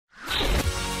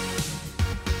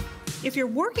If you're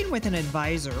working with an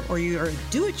advisor or you're a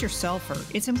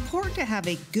do-it-yourselfer, it's important to have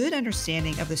a good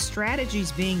understanding of the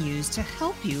strategies being used to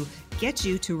help you get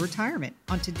you to retirement.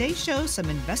 On today's show, some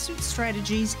investment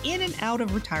strategies in and out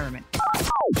of retirement.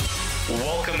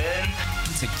 Welcome in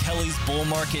to Kelly's Bull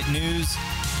Market News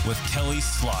with Kelly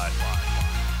Slot.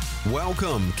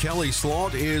 Welcome. Kelly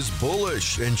Slot is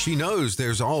bullish, and she knows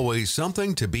there's always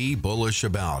something to be bullish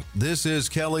about. This is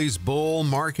Kelly's Bull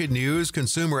Market News.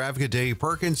 Consumer advocate Dave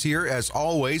Perkins here, as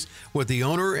always, with the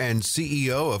owner and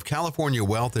CEO of California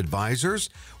Wealth Advisors,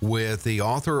 with the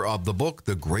author of the book,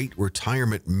 The Great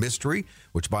Retirement Mystery,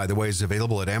 which, by the way, is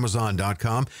available at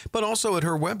Amazon.com, but also at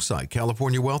her website,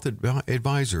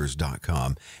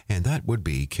 CaliforniaWealthAdvisors.com. And that would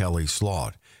be Kelly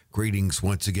Slot. Greetings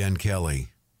once again, Kelly.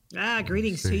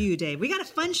 Greetings to you, Dave. We got a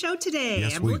fun show today.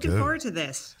 Yes, I'm we looking do. forward to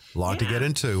this. A lot to get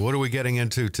into. What are we getting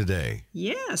into today?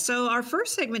 Yeah, so our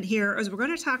first segment here is we're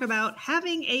going to talk about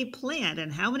having a plan. And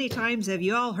how many times have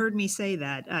you all heard me say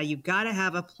that? You've got to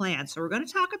have a plan. So we're going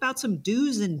to talk about some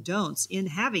do's and don'ts in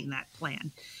having that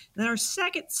plan. Then our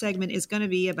second segment is going to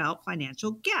be about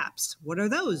financial gaps. What are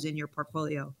those in your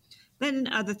portfolio? Then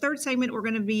the third segment, we're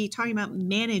going to be talking about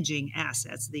managing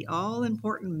assets, the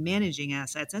all-important managing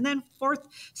assets. And then fourth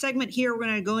segment here, we're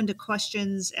going to go into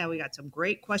questions. We got some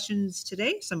great questions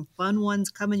today, some fun ones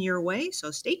coming your way,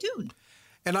 so stay tuned.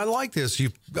 And I like this.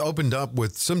 You've opened up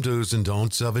with some do's and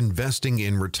don'ts of investing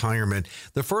in retirement.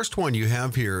 The first one you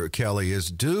have here, Kelly, is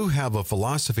do have a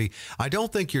philosophy. I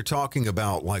don't think you're talking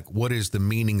about, like, what is the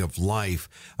meaning of life.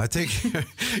 I think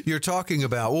you're talking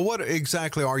about, well, what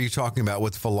exactly are you talking about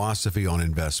with philosophy on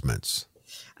investments?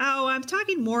 Oh, I'm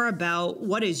talking more about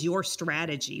what is your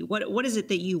strategy? What is it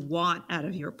that you want out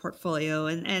of your portfolio?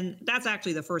 And that's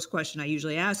actually the first question I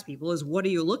usually ask people is, what are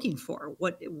you looking for?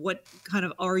 What kind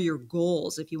of are your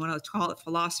goals? If you want to call it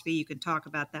philosophy, you can talk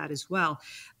about that as well.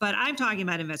 But I'm talking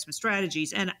about investment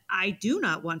strategies, and I do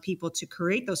not want people to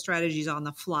create those strategies on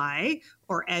the fly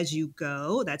or as you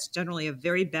go. That's generally a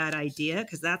very bad idea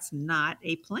because that's not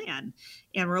a plan.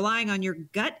 And relying on your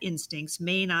gut instincts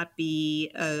may not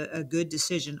be a good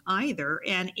decision either.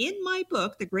 And in my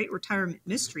book, The Great Retirement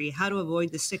Mystery, How to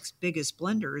Avoid the 6 Biggest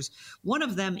Blunders, one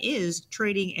of them is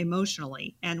trading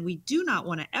emotionally. And we do not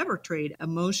want to ever trade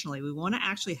emotionally. We want to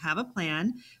actually have a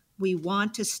plan. We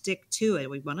want to stick to it.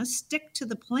 We want to stick to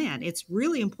the plan. It's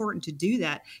really important to do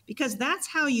that because that's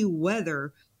how you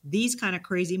weather these kind of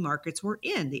crazy markets we're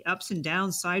in, the ups and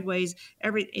downs, sideways,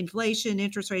 every inflation,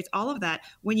 interest rates, all of that.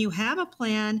 When you have a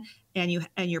plan and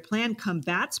your plan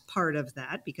combats part of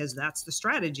that, because that's the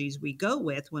strategies we go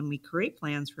with when we create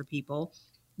plans for people,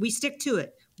 we stick to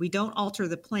it. We don't alter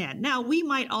the plan. Now, we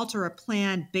might alter a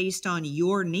plan based on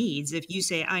your needs. If you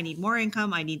say, I need more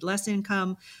income, I need less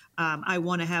income, I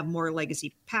want to have more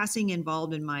legacy passing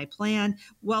involved in my plan.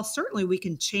 Well, certainly we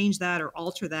can change that or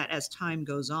alter that as time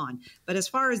goes on. But as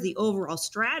far as the overall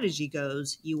strategy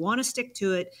goes, you want to stick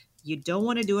to it. You don't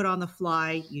want to do it on the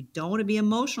fly. You don't want to be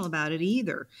emotional about it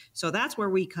either. So that's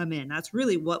where we come in. That's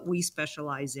really what we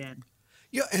specialize in.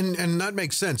 Yeah, and that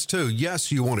makes sense, too.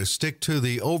 Yes, you want to stick to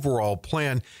the overall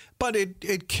plan, but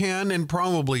it can and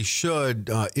probably should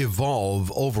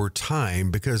evolve over time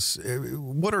because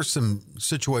what are some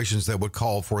situations that would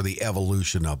call for the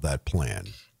evolution of that plan?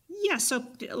 Yeah, so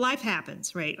life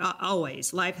happens, right?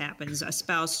 Always. Life happens. A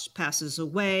spouse passes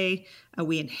away.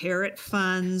 We inherit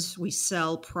funds. We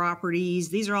sell properties.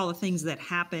 These are all the things that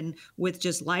happen with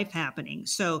just life happening.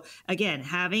 So again,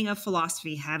 having a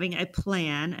philosophy, having a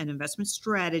plan, an investment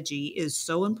strategy is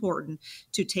so important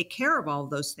to take care of all of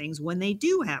those things when they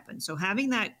do happen. So having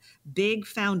that big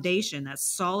foundation, that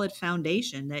solid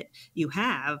foundation that you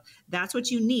have, that's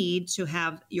what you need to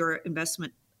have your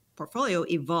investment portfolio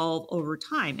evolve over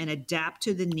time and adapt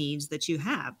to the needs that you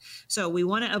have. So we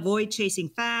want to avoid chasing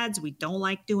fads. We don't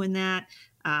like doing that.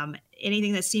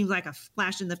 Anything that seems like a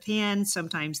flash in the pan,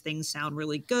 sometimes things sound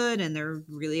really good and they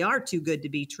really are too good to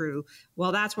be true.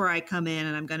 Well, that's where I come in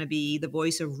and I'm going to be the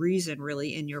voice of reason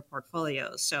really in your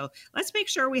portfolio. So let's make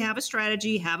sure we have a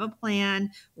strategy, have a plan.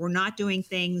 We're not doing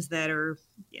things that are,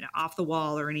 off the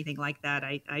wall or anything like that.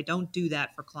 I don't do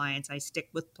that for clients. I stick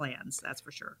with plans, that's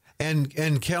for sure.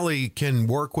 And Kelly can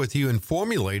work with you in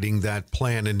formulating that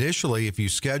plan initially. If you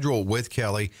schedule with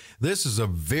Kelly, this is a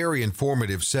very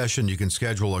informative session. You can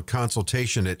schedule a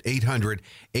consultation at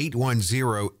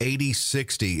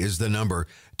 800-810-8060 is the number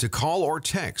to call or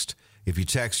text. If you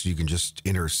text, you can just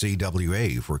enter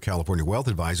CWA for California Wealth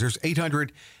Advisors,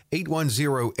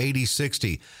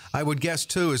 800-810-8060. I would guess,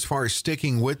 too, as far as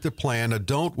sticking with the plan,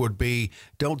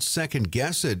 don't second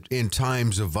guess it in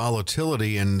times of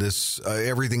volatility and this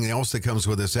everything else that comes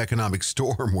with this economic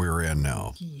storm we're in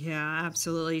now. Yeah,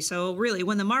 absolutely. So really,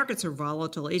 when the markets are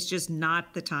volatile, it's just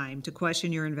not the time to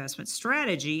question your investment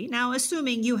strategy. Now,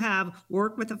 assuming you have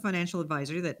worked with a financial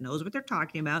advisor that knows what they're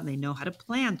talking about and they know how to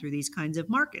plan through these kinds of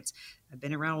markets. I've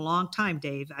been around a long time,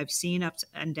 Dave. I've seen ups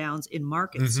and downs in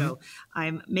markets. So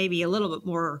I'm maybe a little bit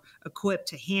more equipped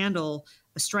to handle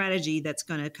a strategy that's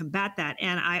going to combat that.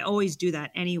 And I always do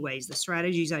that anyways. The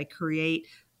strategies I create,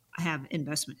 I have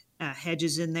investment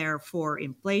hedges in there for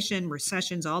inflation,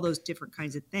 recessions, all those different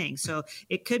kinds of things. So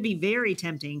it could be very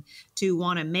tempting to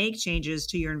want to make changes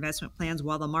to your investment plans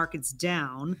while the market's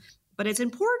down. But it's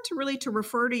important to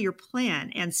refer to your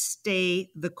plan and stay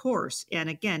the course. And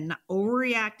again, not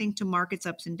overreacting to markets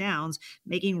ups and downs,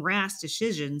 making rash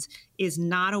decisions is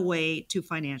not a way to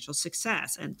financial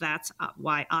success. And that's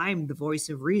why I'm the voice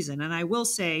of reason. And I will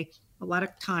say, a lot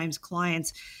of times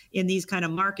clients in these kind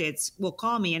of markets will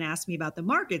call me and ask me about the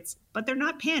markets, but they're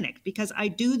not panicked because I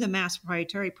do the mass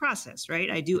proprietary process,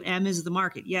 right? I do M is the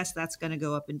market. Yes, that's going to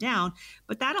go up and down,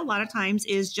 but that a lot of times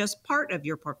is just part of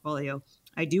your portfolio.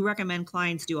 I do recommend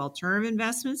clients do alternative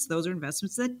investments. Those are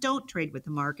investments that don't trade with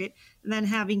the market. And then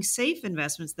having safe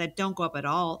investments that don't go up at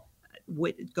all,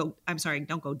 don't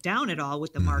go down at all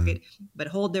with the market, but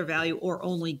hold their value or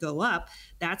only go up.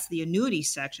 That's the annuity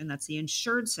section. That's the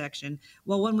insured section.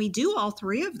 Well, when we do all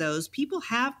three of those, people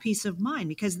have peace of mind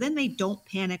because then they don't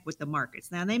panic with the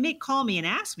markets. Now, they may call me and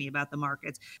ask me about the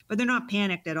markets, but they're not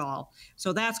panicked at all.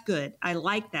 So that's good. I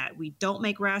like that. We don't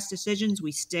make rash decisions.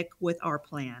 We stick with our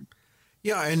plan.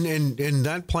 Yeah, and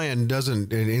that plan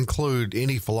doesn't include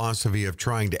any philosophy of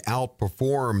trying to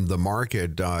outperform the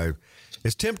market.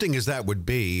 As tempting as that would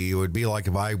be, it would be like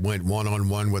if I went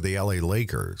one-on-one with the LA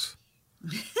Lakers.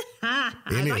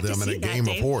 Any of them in a game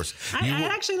of horse. I'd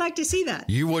actually like to see that.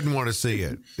 You wouldn't want to see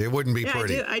it. It wouldn't be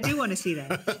pretty. I do want to see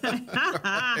that.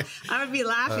 I would be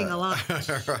laughing a lot.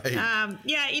 Right.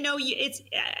 It's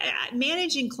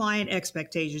managing client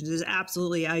expectations is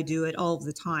absolutely, I do it all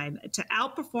the time. To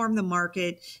outperform the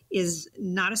market is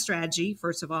not a strategy,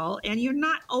 first of all, and you're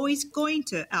not always going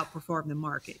to outperform the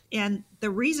market. And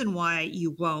the reason why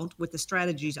you won't with the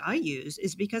strategies I use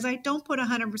is because I don't put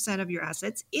 100% of your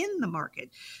assets in the market.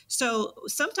 So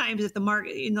sometimes if the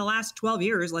market in the last 12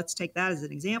 years, let's take that as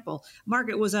an example,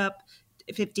 market was up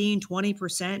 15,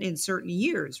 20% in certain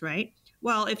years, right?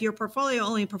 Well, if your portfolio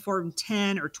only performed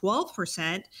 10 or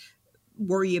 12%,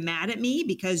 were you mad at me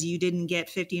because you didn't get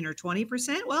 15 or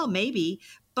 20%? Well, maybe,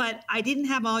 but I didn't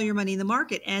have all your money in the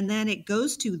market. And then it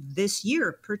goes to this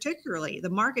year, particularly, the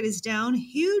market is down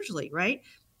hugely, right?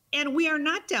 And we are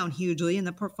not down hugely in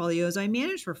the portfolios I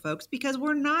manage for folks because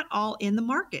we're not all in the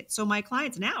market. So my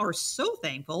clients now are so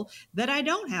thankful that I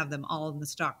don't have them all in the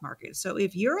stock market. So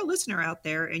if you're a listener out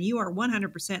there and you are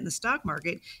 100% in the stock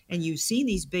market and you've seen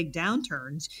these big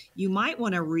downturns, you might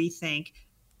want to rethink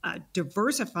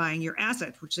diversifying your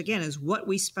assets, which again is what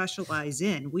we specialize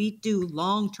in. We do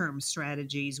long-term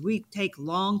strategies. We take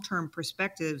long-term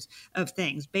perspectives of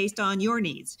things based on your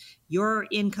needs, your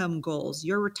income goals,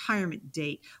 your retirement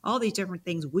date, all these different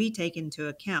things we take into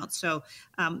account. So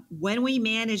when we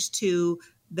manage to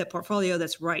the portfolio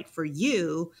that's right for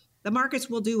you, the markets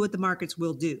will do what the markets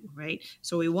will do, right?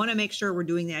 So we want to make sure we're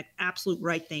doing that absolute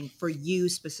right thing for you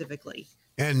specifically.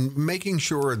 And making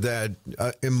sure that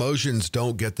emotions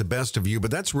don't get the best of you.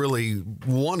 But that's really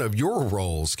one of your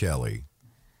roles, Kelly.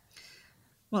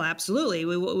 Well, absolutely.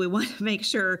 We want to make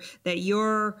sure that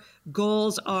your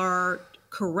goals are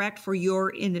correct for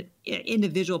your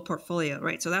individual portfolio,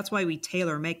 right? So that's why we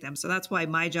tailor make them. So that's why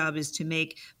my job is to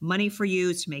make money for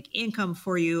you, to make income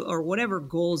for you, or whatever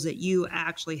goals that you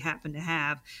actually happen to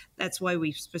have. That's why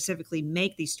we specifically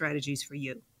make these strategies for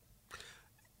you.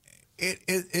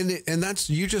 And that's,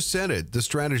 you just said it. The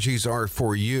strategies are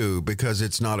for you because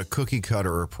it's not a cookie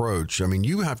cutter approach. I mean,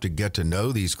 you have to get to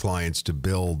know these clients to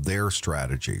build their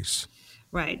strategies.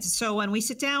 Right. So when we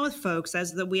sit down with folks,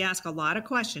 we ask a lot of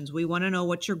questions. We want to know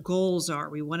what your goals are.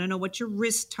 We want to know what your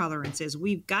risk tolerance is.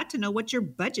 We've got to know what your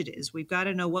budget is. We've got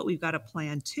to know what we've got to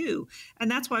plan to. And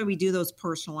that's why we do those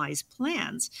personalized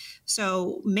plans.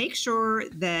 So make sure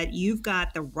that you've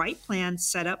got the right plan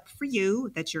set up for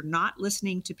you, that you're not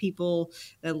listening to people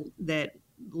that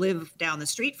live down the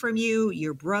street from you,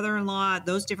 your brother-in-law,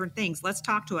 those different things. Let's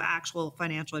talk to an actual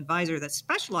financial advisor that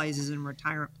specializes in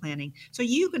retirement planning so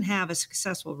you can have a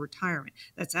successful retirement.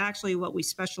 That's actually what we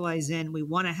specialize in. We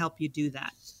want to help you do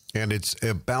that. And it's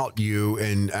about you.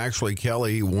 And actually,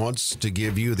 Kelly wants to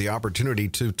give you the opportunity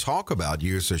to talk about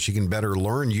you so she can better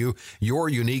learn you, your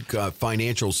unique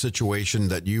financial situation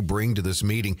that you bring to this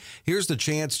meeting. Here's the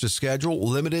chance to schedule.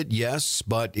 Limited, yes,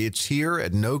 but it's here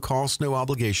at no cost, no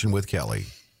obligation with Kelly.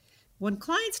 When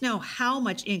clients know how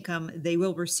much income they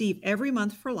will receive every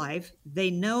month for life,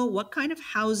 they know what kind of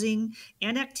housing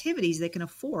and activities they can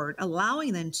afford,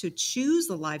 allowing them to choose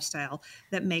the lifestyle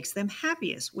that makes them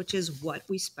happiest, which is what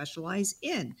we specialize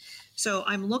in. So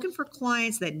I'm looking for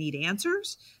clients that need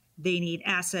answers. They need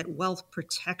asset wealth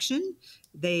protection.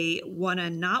 They want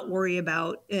to not worry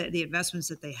about the investments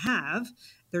that they have.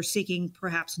 They're seeking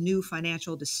perhaps new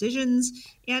financial decisions,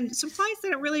 and some clients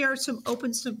that really are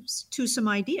open to some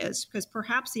ideas, because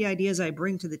perhaps the ideas I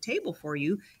bring to the table for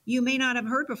you, you may not have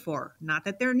heard before. Not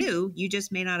that they're new, you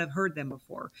just may not have heard them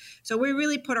before. So we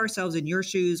really put ourselves in your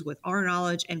shoes with our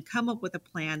knowledge and come up with a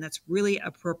plan that's really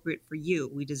appropriate for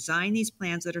you. We design these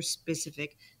plans that are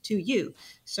specific to you.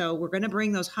 So we're going to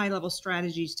bring those high-level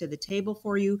strategies to the table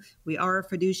for you. We are a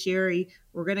fiduciary.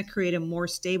 We're going to create a more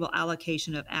stable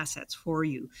allocation of assets for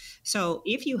you. So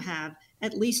if you have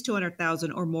at least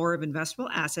 $200,000 or more of investable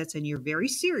assets and you're very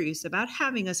serious about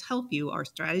having us help you, our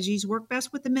strategies work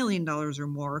best with $1 million or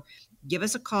more. Give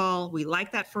us a call. We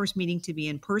like that first meeting to be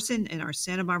in person in our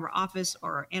Santa Barbara office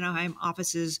or our Anaheim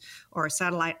offices or our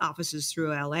satellite offices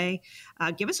through LA.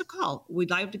 Give us a call. We'd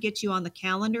like to get you on the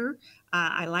calendar.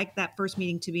 I like that first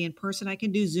meeting to be in person. I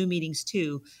can do Zoom meetings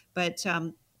too, but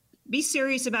be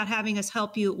serious about having us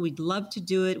help you. We'd love to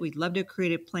do it. We'd love to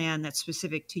create a plan that's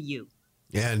specific to you.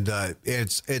 And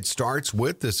it starts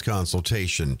with this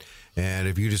consultation. And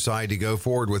if you decide to go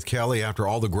forward with Kelly after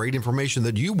all the great information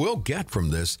that you will get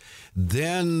from this,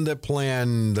 then the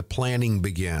planning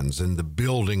begins and the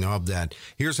building of that.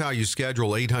 Here's how you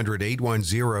schedule: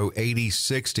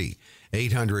 800-810-8060.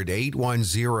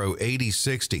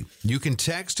 800-810-8060. You can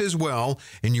text as well,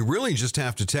 and you really just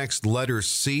have to text letter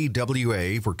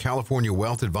CWA for California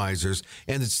Wealth Advisors,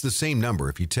 and it's the same number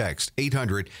if you text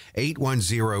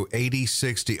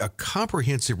 800-810-8060. A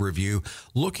comprehensive review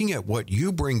looking at what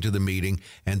you bring to the meeting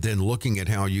and then looking at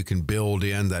how you can build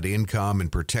in that income and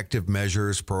protective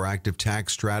measures, proactive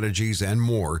tax strategies, and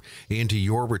more into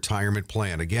your retirement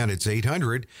plan. Again, it's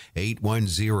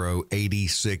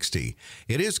 800-810-8060.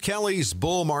 It is Kelly's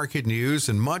Bull Market News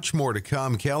and much more to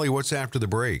come. Kelly, what's after the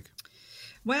break?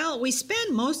 Well, we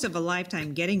spend most of a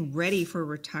lifetime getting ready for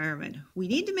retirement. We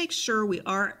need to make sure we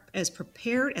are as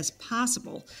prepared as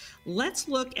possible. Let's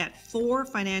look at 4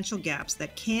 financial gaps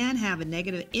that can have a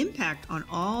negative impact on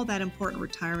all that important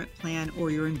retirement plan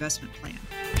or your investment plan.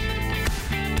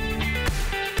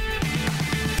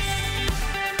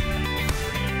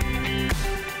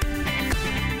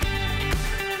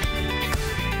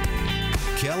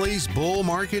 Kelly's Bull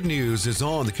Market News is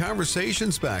on. The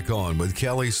conversation's back on with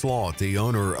Kelly Sloth, the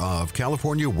owner of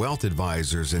California Wealth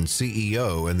Advisors and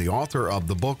CEO and the author of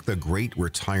the book, The Great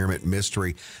Retirement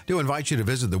Mystery. I do invite you to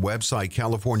visit the website,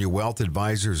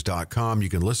 CaliforniaWealthAdvisors.com. You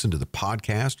can listen to the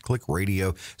podcast, click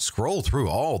radio, scroll through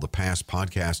all the past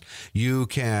podcasts. You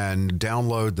can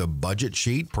download the budget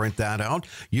sheet, print that out.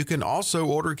 You can also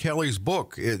order Kelly's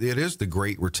book. It is The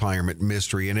Great Retirement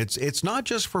Mystery, and it's not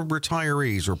just for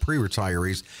retirees or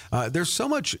pre-retirees. There's so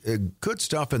much good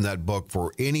stuff in that book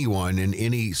for anyone in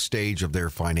any stage of their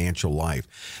financial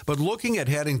life. But looking at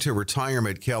heading to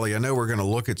retirement, Kelly, I know we're going to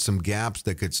look at some gaps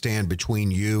that could stand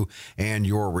between you and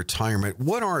your retirement.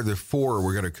 What are the 4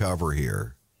 we're going to cover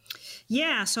here?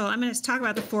 Yeah, so I'm going to talk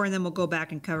about the 4 and then we'll go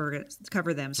back and cover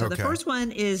them. So The first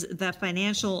one is the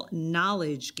financial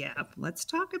knowledge gap. Let's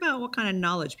talk about what kind of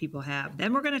knowledge people have.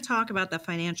 Then we're going to talk about the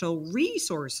financial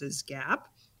resources gap.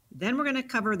 Then we're going to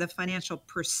cover the financial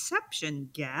perception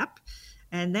gap.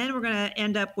 And then we're going to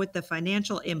end up with the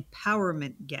financial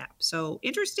empowerment gap. So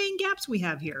interesting gaps we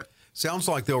have here. Sounds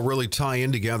like they'll really tie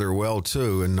in together well,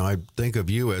 too. And I think of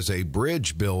you as a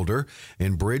bridge builder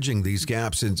in bridging these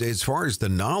gaps. And as far as the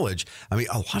knowledge, I mean,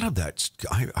 a lot of that,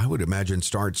 I would imagine,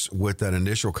 starts with that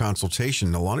initial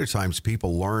consultation. A lot of times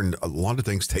people learn a lot of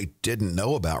things they didn't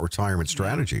know about retirement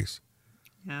strategies.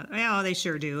 Yeah, well, they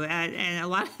sure do. And a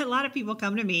lot of people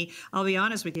come to me, I'll be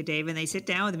honest with you, Dave, and they sit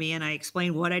down with me and I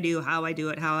explain what I do, how I do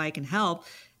it, how I can help.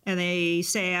 And they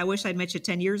say, I wish I'd met you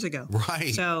 10 years ago.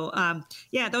 Right. So,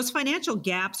 those financial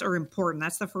gaps are important.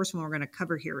 That's the first one we're going to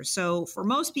cover here. So for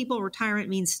most people, retirement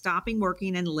means stopping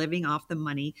working and living off the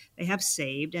money they have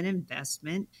saved and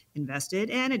investment. invested.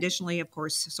 And additionally, of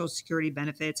course, Social Security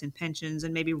benefits and pensions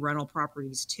and maybe rental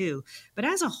properties too. But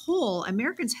as a whole,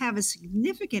 Americans have a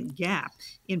significant gap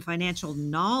in financial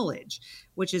knowledge,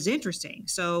 which is interesting.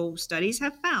 So studies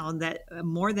have found that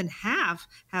more than half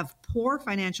have poor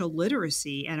financial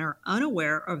literacy and are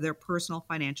unaware of their personal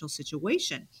financial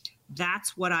situation.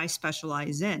 That's what I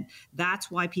specialize in.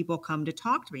 That's why people come to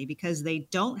talk to me, because they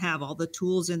don't have all the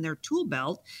tools in their tool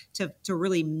belt to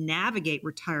really navigate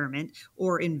retirement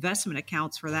or investment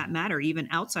accounts for that matter, even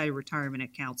outside of retirement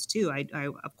accounts too. I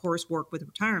of course, work with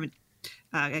retirement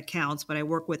accounts, but I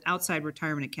work with outside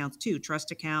retirement accounts too, trust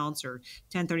accounts or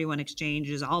 1031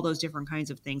 exchanges, all those different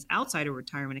kinds of things outside of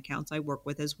retirement accounts I work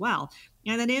with as well.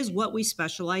 And that is what we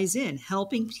specialize in,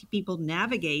 helping people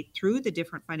navigate through the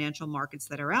different financial markets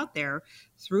that are out there,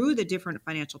 through the different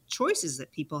financial choices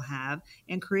that people have,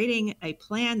 and creating a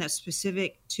plan that's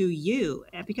specific to you,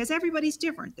 because everybody's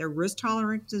different. Their risk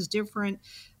tolerance is different.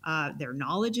 Their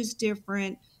knowledge is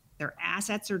different. Their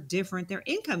assets are different. Their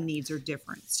income needs are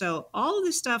different. So all of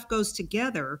this stuff goes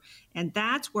together. And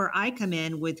that's where I come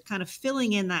in with kind of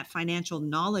filling in that financial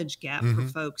knowledge gap for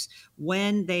folks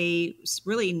when they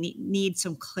really need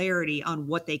some clarity on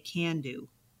what they can do.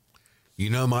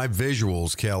 You know, my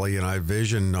visuals, Kelly, and I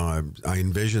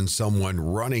envision someone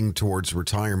running towards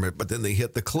retirement, but then they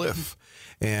hit the cliff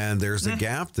and there's a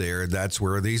gap there. That's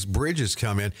where these bridges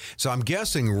come in. So I'm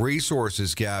guessing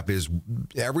resources gap is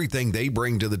everything they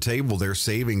bring to the table, their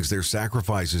savings, their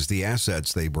sacrifices, the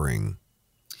assets they bring.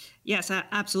 Yes,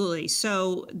 absolutely.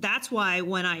 So that's why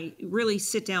when I really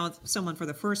sit down with someone for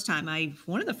the first time,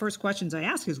 one of the first questions I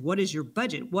ask is, what is your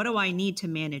budget? What do I need to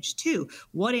manage to?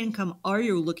 What income are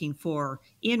you looking for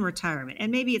in retirement?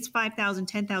 And maybe it's $5,000,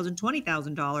 $10,000,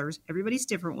 $20,000. Everybody's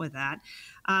different with that.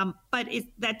 But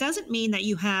that doesn't mean that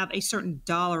you have a certain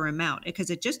dollar amount, because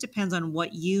it just depends on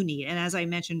what you need. And as I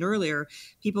mentioned earlier,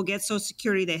 people get Social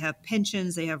Security, they have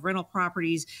pensions, they have rental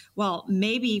properties. Well,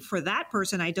 maybe for that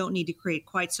person, I don't need to create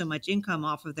quite so much income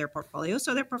off of their portfolio,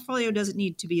 so their portfolio doesn't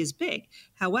need to be as big.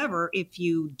 However, if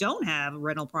you don't have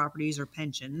rental properties or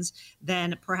pensions,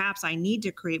 then perhaps I need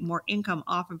to create more income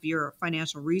off of your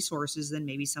financial resources than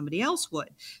maybe somebody else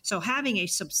would. So having a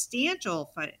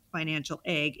substantial financial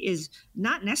egg is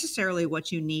not necessarily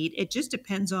what you need. It just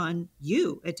depends on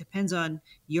you. It depends on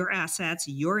your assets,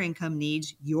 your income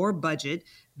needs, your budget,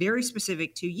 very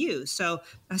specific to you. So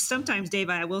sometimes,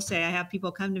 Dave, I will say I have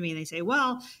people come to me and they say,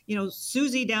 well,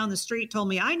 Susie down the street told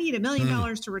me I need $1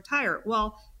 million to retire.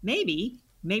 Well, maybe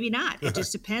not. It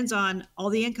just depends on all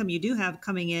the income you do have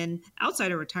coming in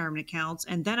outside of retirement accounts.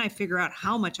 And then I figure out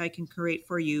how much I can create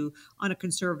for you on a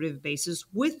conservative basis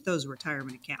with those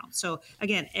retirement accounts. So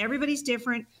again, everybody's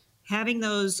different. Having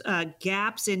those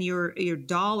gaps in your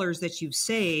dollars that you've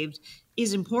saved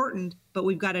is important, but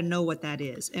we've got to know what that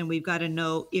is. And we've got to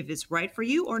know if it's right for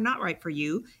you or not right for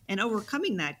you. And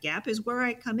overcoming that gap is where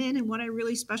I come in and what I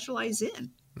really specialize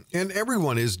in. And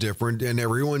everyone is different, and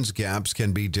everyone's gaps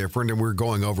can be different. And we're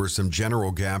going over some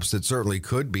general gaps that certainly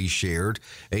could be shared.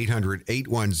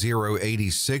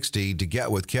 800-810-8060 to get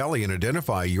with Kelly and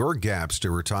identify your gaps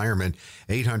to retirement.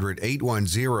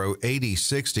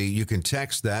 800-810-8060. You can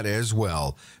text that as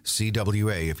well.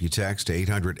 CWA if you text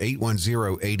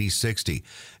 800-810-8060.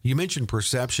 You mentioned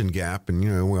perception gap,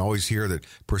 and we always hear that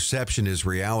perception is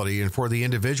reality. And for the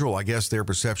individual, I guess their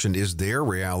perception is their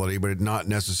reality, but not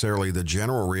necessarily the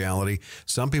general reality.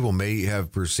 Some people may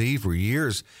have perceived for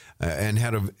years and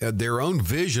had their own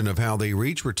vision of how they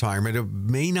reach retirement. It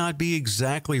may not be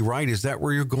exactly right. Is that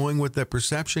where you're going with the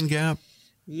perception gap?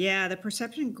 Yeah, the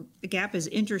perception gap is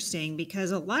interesting because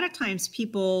a lot of times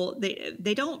people,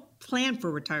 they don't plan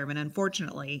for retirement,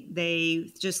 unfortunately.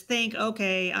 They just think,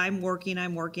 okay, I'm working,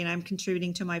 I'm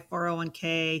contributing to my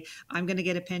 401k, I'm going to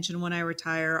get a pension when I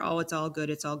retire. Oh, it's all good,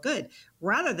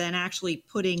 rather than actually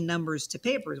putting numbers to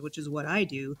papers, which is what I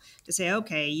do, to say,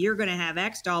 okay, you're going to have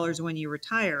X dollars when you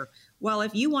retire. Well,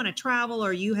 if you want to travel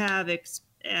or you have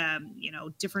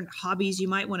different hobbies you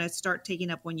might want to start taking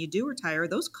up when you do retire,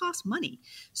 those cost money.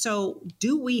 So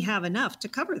do we have enough to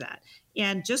cover that?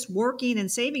 And just working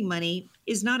and saving money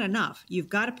is not enough. You've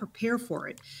got to prepare for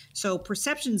it. So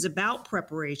perceptions about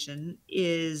preparation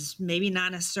is maybe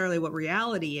not necessarily what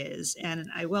reality is. And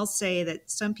I will say that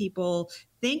some people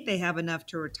think they have enough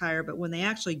to retire, but when they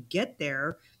actually get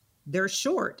there, they're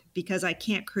short because I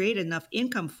can't create enough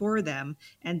income for them.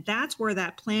 And that's where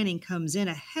that planning comes in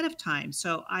ahead of time.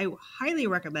 So I highly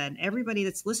recommend everybody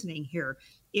that's listening here,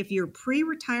 if you're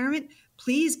pre-retirement,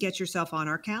 please get yourself on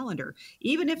our calendar.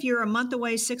 Even if you're a month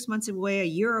away, 6 months away, a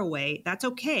year away, that's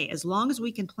okay, as long as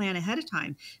we can plan ahead of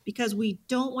time, because we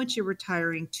don't want you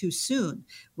retiring too soon.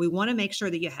 We want to make sure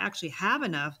that you actually have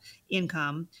enough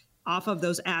income off of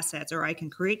those assets, or I can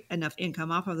create enough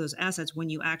income off of those assets when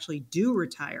you actually do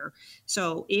retire.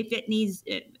 So if it needs,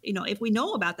 if we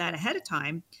know about that ahead of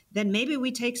time, then maybe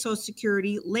we take Social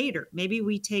Security later. Maybe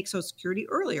we take Social Security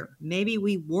earlier. Maybe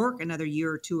we work another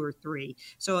year or 2 or 3.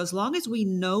 So as long as we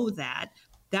know that,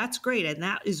 that's great. And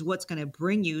that is what's going to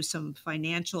bring you some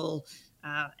financial,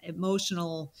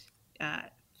 emotional,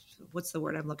 what's the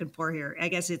word I'm looking for here? I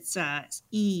guess it's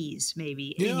ease maybe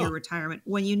in your retirement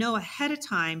when you know ahead of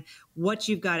time what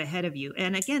you've got ahead of you.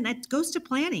 And again, that goes to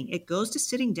planning. It goes to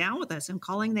sitting down with us and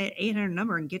calling that 800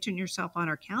 number and getting yourself on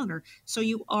our calendar so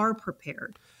you are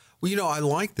prepared. Well, I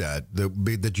like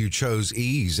that you chose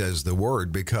ease as the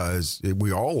word, because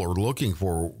we all are looking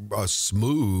for a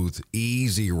smooth,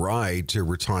 easy ride to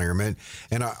retirement.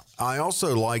 And I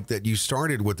also like that you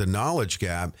started with the knowledge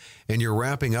gap and you're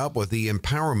wrapping up with the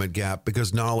empowerment gap,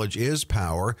 because knowledge is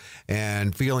power,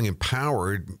 and feeling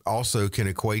empowered also can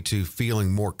equate to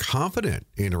feeling more confident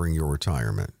entering your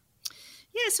retirement.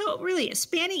 Yeah, so really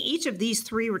spanning each of these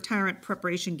 3 retirement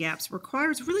preparation gaps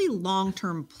requires really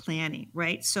long-term planning,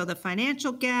 right? So the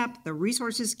financial gap, the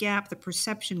resources gap, the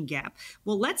perception gap.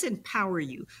 Well, let's empower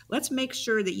you. Let's make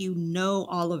sure that you know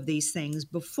all of these things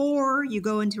before you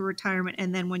go into retirement,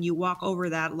 and then when you walk over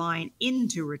that line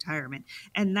into retirement.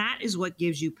 And that is what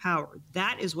gives you power.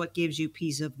 That is what gives you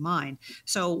peace of mind.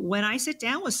 So when I sit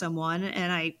down with someone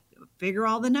and I figure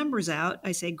all the numbers out,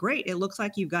 I say, great, it looks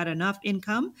like you've got enough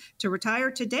income to retire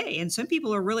today. And some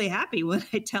people are really happy when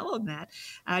I tell them that,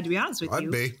 to be honest with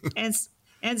you.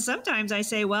 And sometimes I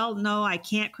say, well, no, I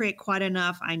can't create quite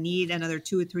enough. I need another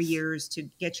 2 or 3 years to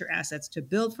get your assets to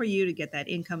build for you, to get that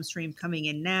income stream coming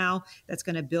in now. That's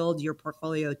going to build your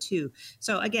portfolio too.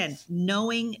 So again,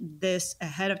 knowing this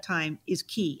ahead of time is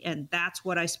key. And that's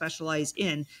what I specialize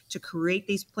in, to create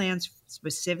these plans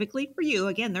specifically for you.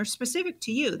 Again, they're specific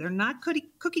to you. They're not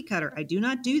cookie cutter. I do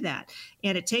not do that.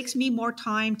 And it takes me more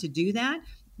time to do that,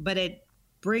 but it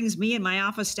brings me and my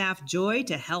office staff joy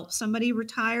to help somebody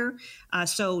retire.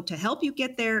 So to help you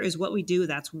get there is what we do.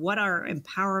 That's what our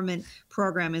empowerment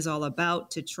program is all about,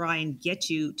 to try and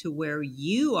get you to where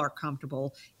you are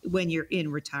comfortable when you're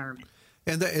in retirement.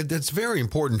 And that's very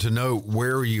important to know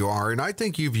where you are. And I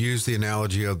think you've used the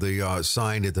analogy of the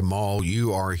sign at the mall,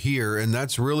 you are here. And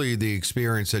that's really the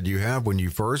experience that you have when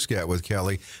you first get with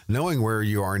Kelly, knowing where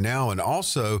you are now, and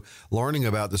also learning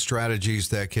about the strategies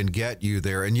that can get you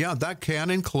there. And yeah, that can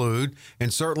include,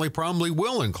 and certainly probably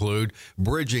will include,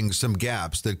 bridging some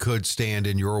gaps that could stand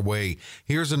in your way.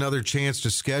 Here's another chance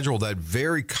to schedule that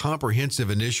very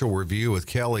comprehensive initial review with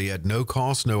Kelly at no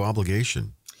cost, no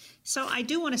obligation. So I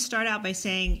do want to start out by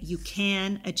saying you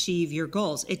can achieve your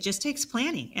goals. It just takes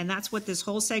planning. And that's what this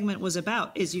whole segment was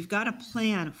about, is you've got a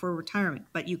plan for retirement,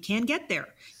 but you can get there.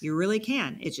 You really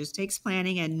can. It just takes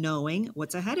planning and knowing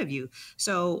what's ahead of you.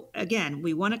 So again,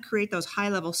 we want to create those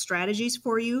high-level strategies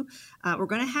for you. We're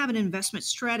going to have an investment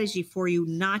strategy for you,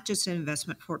 not just an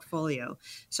investment portfolio.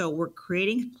 So we're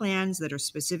creating plans that are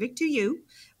specific to you.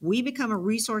 We become a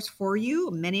resource for you.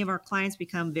 Many of our clients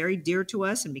become very dear to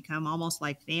us and become almost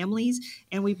like families,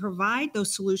 and we provide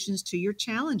those solutions to your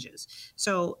challenges.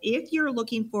 So if you're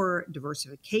looking for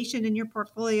diversification in your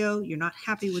portfolio, you're not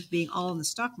happy with being all in the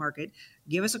stock market,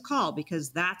 give us a call, because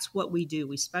that's what we do.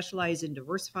 We specialize in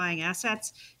diversifying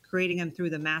assets, creating them through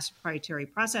the master proprietary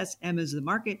process. M is the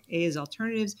market, A is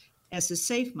alternatives, S is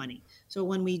safe money. So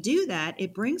when we do that,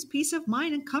 it brings peace of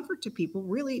mind and comfort to people.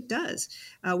 Really, it does.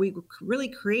 We really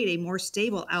create a more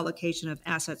stable allocation of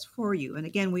assets for you. And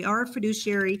again, we are a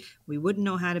fiduciary. We wouldn't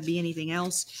know how to be anything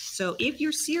else. So if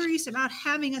you're serious about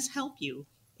having us help you,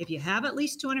 if you have at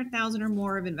least $200,000 or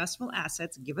more of investable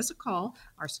assets, give us a call.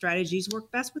 Our strategies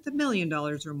work best with $1 million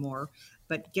or more.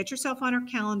 But get yourself on our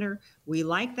calendar. We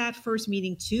like that first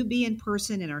meeting to be in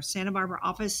person in our Santa Barbara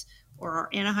office or our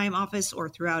Anaheim office or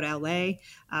throughout LA.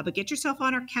 But get yourself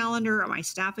on our calendar. My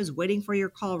staff is waiting for your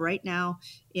call right now,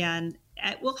 and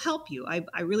it will help you.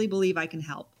 I really believe I can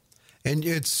help. And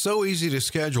it's so easy to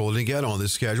schedule and to get on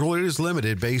this schedule. It is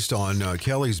limited based on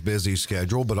Kelly's busy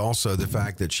schedule, but also the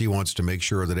fact that she wants to make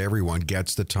sure that everyone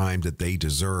gets the time that they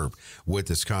deserve with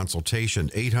this consultation.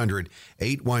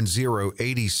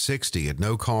 800-810-8060 at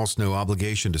no cost, no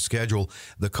obligation to schedule.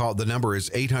 The number is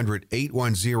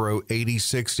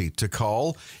 800-810-8060 to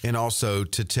call and also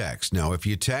to text. Now, if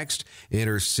you text,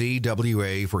 enter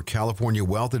CWA for California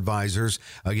Wealth Advisors.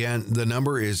 Again, the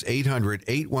number is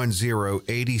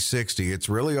 800-810-8060. 8060. It's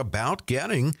really about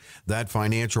getting that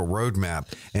financial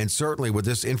roadmap. And certainly with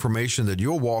this information that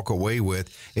you'll walk away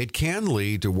with, it can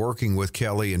lead to working with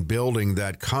Kelly and building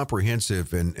that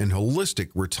comprehensive and holistic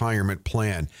retirement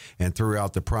plan. And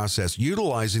throughout the process,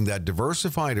 utilizing that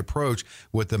diversified approach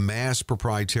with the mass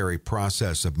proprietary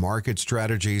process of market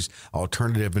strategies,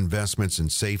 alternative investments, and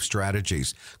safe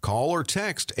strategies. Call or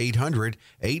text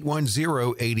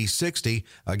 800-810-8060.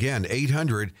 Again,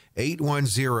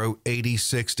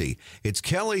 800-810-8060. It's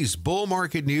Kelly's Bull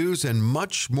Market News and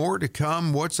much more to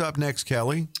come. What's up next,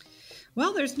 Kelly?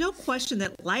 Well, there's no question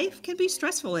that life can be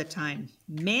stressful at times.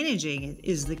 Managing it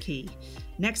is the key.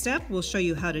 Next up, we'll show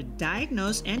you how to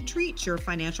diagnose and treat your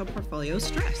financial portfolio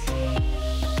stress.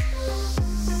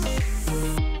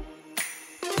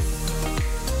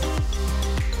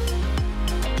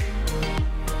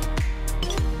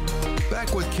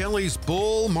 Back with Kelly's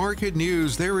Bull Market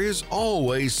News. There is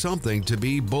always something to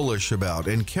be bullish about,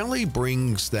 and Kelly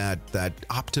brings that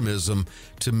optimism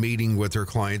to meeting with her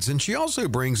clients, and she also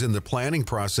brings in the planning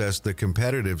process, the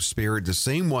competitive spirit, the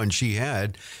same one she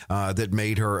had that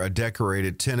made her a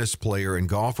decorated tennis player and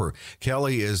golfer.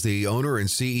 Kelly is the owner and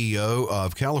CEO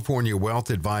of California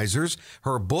Wealth Advisors.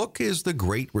 Her book is The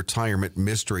Great Retirement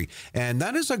Mystery, and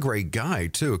that is a great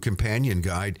guide too, a companion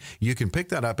guide. You can pick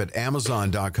that up at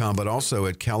Amazon.com, but also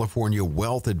at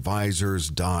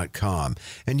CaliforniaWealthAdvisors.com.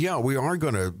 And yeah, we are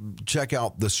going to check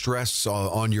out the stress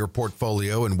on your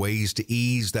portfolio and ways to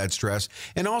ease that stress,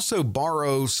 and also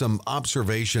borrow some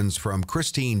observations from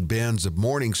Christine Benz of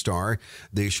Morningstar,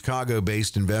 the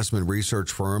Chicago-based investment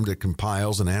research firm that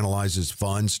compiles and analyzes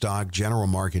fund, stock, general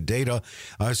market data.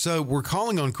 So we're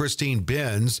calling on Christine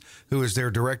Benz, who is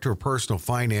their director of personal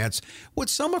finance, with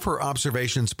some of her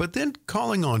observations, but then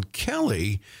calling on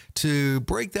Kelly to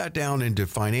break that down into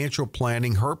financial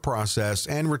planning, her process,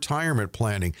 and retirement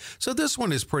planning. So this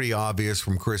one is pretty obvious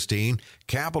from Christine.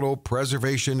 Capital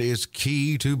preservation is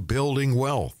key to building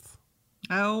wealth.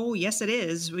 Oh, yes, it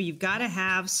is. Well, you've got to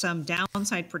have some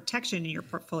downside protection in your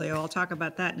portfolio. I'll talk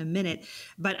about that in a minute.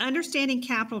 But understanding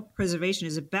capital preservation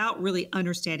is about really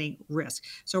understanding risk.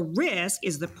 So risk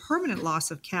is the permanent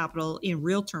loss of capital in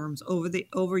real terms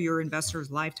over your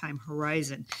investor's lifetime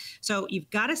horizon. So you've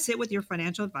got to sit with your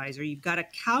financial advisor. You've got to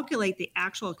calculate the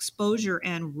actual exposure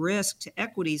and risk to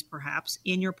equities, perhaps,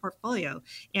 in your portfolio.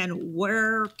 And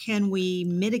where can we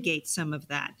mitigate some of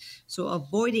that? So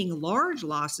avoiding large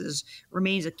losses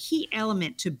remains a key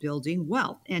element to building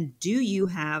wealth. And do you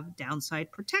have downside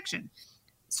protection?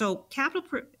 So capital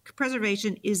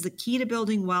preservation is the key to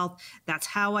building wealth. That's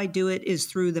how I do it, is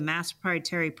through the mass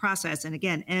proprietary process. And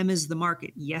again, M is the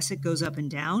market. Yes, it goes up and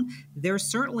down. There's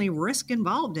certainly risk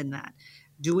involved in that.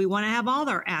 Do we want to have all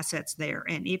our assets there?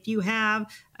 And if you have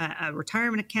a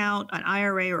retirement account, an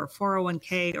IRA or a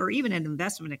 401k, or even an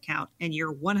investment account, and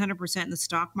you're 100% in the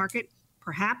stock market,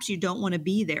 perhaps you don't want to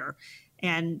be there.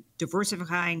 And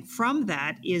diversifying from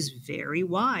that is very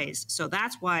wise. So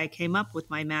that's why I came up with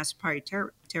my mass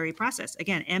proprietary process.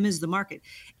 Again, M is the market.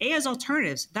 A is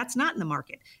alternatives. That's not in the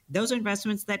market. Those are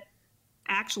investments that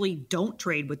actually don't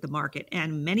trade with the market.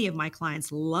 And many of my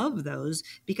clients love those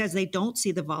because they don't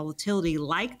see the volatility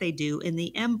like they do in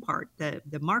the M part, the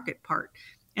market part.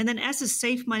 And then S is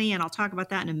safe money, and I'll talk about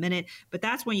that in a minute, but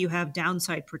that's when you have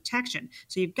downside protection.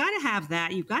 So you've got to have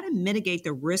that. You've got to mitigate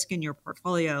the risk in your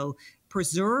portfolio,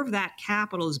 preserve that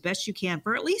capital as best you can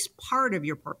for at least part of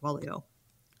your portfolio.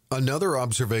 Another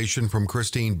observation from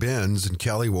Christine Benz, and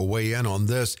Kelly will weigh in on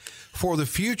this. For the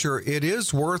future, it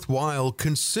is worthwhile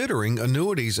considering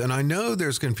annuities. And I know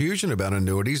there's confusion about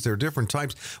annuities. There are different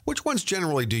types. Which ones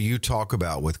generally do you talk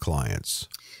about with clients?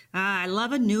 I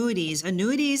love annuities.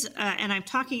 Annuities, and I'm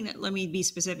talking, let me be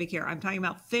specific here. I'm talking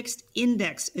about fixed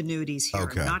index annuities here.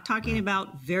 Okay. I'm not talking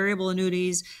about variable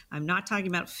annuities. I'm not talking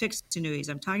about fixed annuities.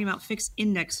 I'm talking about fixed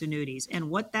index annuities. And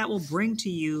what that will bring to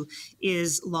you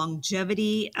is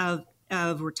longevity of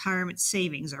retirement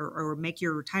savings, or make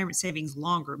your retirement savings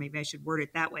longer. Maybe I should word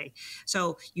it that way.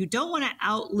 So you don't want to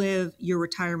outlive your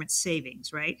retirement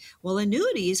savings, right? Well,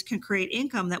 annuities can create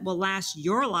income that will last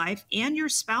your life and your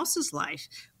spouse's life,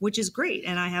 which is great.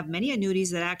 And I have many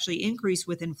annuities that actually increase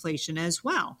with inflation as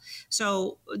well.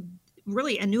 So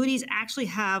really, annuities actually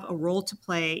have a role to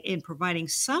play in providing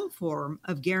some form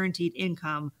of guaranteed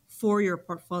income for your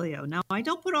portfolio. Now, I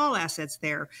don't put all assets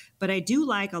there, but I do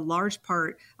like a large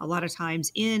part, a lot of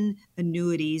times, in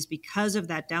annuities because of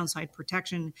that downside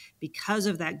protection, because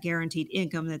of that guaranteed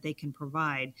income that they can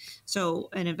provide. So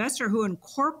an investor who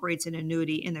incorporates an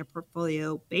annuity in their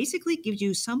portfolio basically gives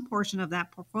you some portion of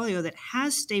that portfolio that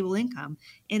has stable income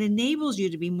and enables you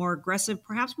to be more aggressive,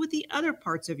 perhaps with the other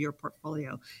parts of your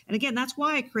portfolio. And again, that's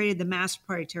why I created the mass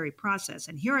proprietary process.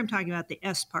 And here I'm talking about the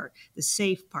S part, the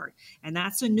safe part, and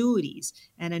that's annuities.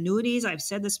 And annuities, I've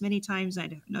said this many times,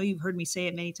 I know you've heard me say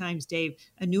it many times, Dave,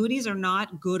 annuities are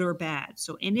not good or bad.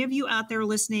 So any of you out there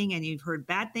listening and you've heard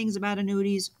bad things about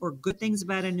annuities or good things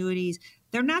about annuities,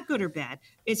 they're not good or bad.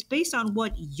 It's based on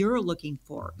what you're looking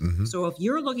for. Mm-hmm. So if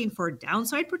you're looking for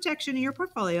downside protection in your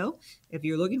portfolio, if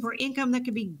you're looking for income that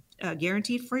can be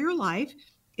guaranteed for your life,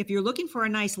 if you're looking for a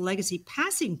nice legacy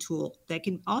passing tool that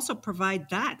can also provide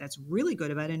that, that's really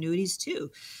good about annuities too.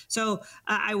 So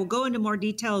I will go into more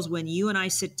details when you and I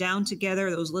sit down together.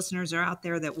 Those listeners are out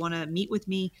there that want to meet with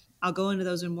me. I'll go into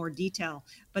those in more detail,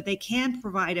 but they can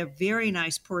provide a very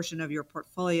nice portion of your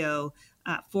portfolio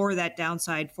for that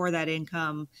downside, for that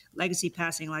income, legacy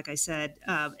passing, like I said,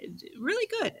 really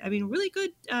good. I mean, really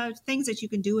good things that you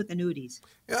can do with annuities.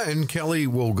 Yeah, and Kelly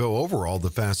will go over all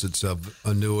the facets of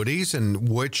annuities and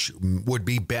which would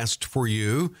be best for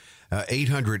you.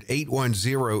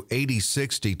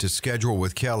 800-810-8060 to schedule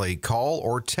with Kelly. Call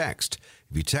or text.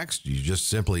 If you text, you just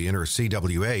simply enter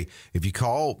CWA. If you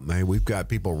call, man, we've got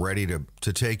people ready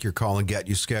to take your call and get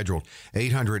you scheduled.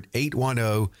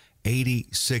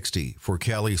 800-810-8060 for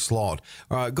Kelly Sloat.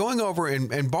 Going over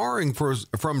and borrowing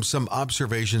from some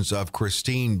observations of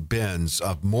Christine Benz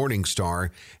of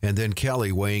Morningstar, and then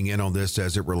Kelly weighing in on this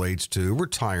as it relates to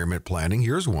retirement planning.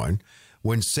 Here's one.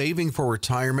 When saving for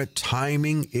retirement,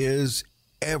 timing is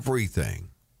everything.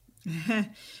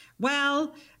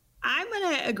 Well, I'm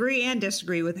going to agree and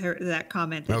disagree with that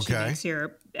comment that she makes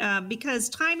here, because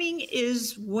timing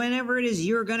is whenever it is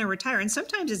you're going to retire. And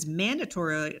sometimes it's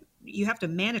mandatory. You have to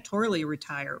mandatorily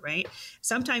retire, right?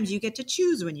 Sometimes you get to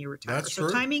choose when you retire. That's so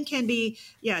true. timing can be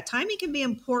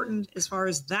important as far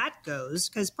as that goes,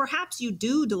 because perhaps you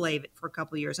do delay it for a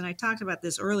couple of years. And I talked about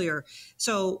this earlier.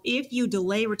 So if you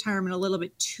delay retirement a little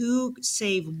bit to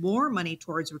save more money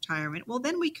towards retirement, well,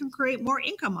 then we can create more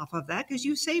income off of that because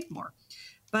you saved more.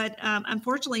 But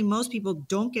unfortunately, most people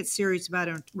don't get serious about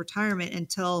retirement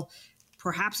until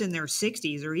perhaps in their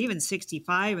 60s or even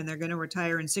 65, and they're going to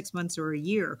retire in 6 months or a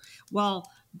year. Well,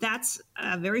 that's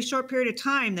a very short period of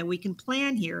time that we can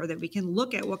plan here, that we can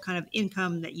look at what kind of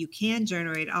income that you can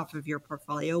generate off of your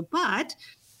portfolio. But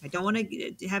I don't want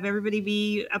to have everybody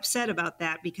be upset about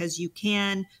that, because you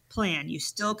can plan. You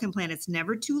still can plan. It's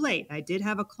never too late. I did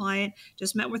have a client,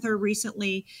 just met with her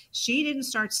recently. She didn't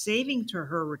start saving to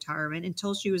her retirement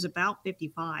until she was about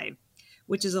 55.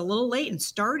 Which is a little late in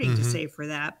starting to save for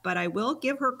that. But I will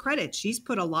give her credit. She's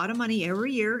put a lot of money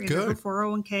every year into her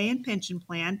 401k and pension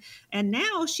plan. And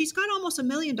now she's got almost $1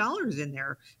 million in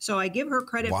there. So I give her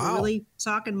credit for really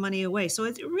socking money away. So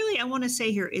it's really, I want to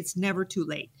say here, it's never too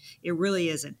late. It really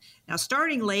isn't. Now,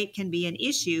 starting late can be an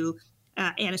issue.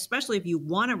 And especially if you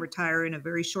want to retire in a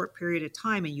very short period of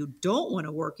time and you don't want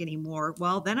to work anymore,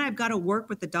 well, then I've got to work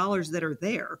with the dollars that are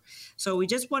there. So we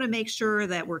just want to make sure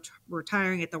that we're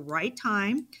retiring at the right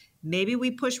time. Maybe we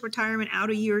push retirement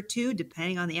out a year or two,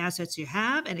 depending on the assets you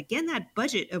have. And again, that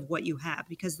budget of what you have,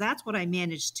 because that's what I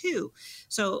manage too.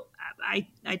 So I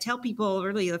tell people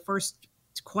really the first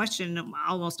question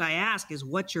almost I ask is,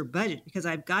 what's your budget? Because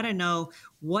I've got to know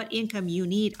what income you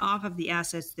need off of the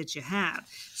assets that you have.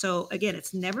 So again,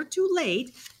 it's never too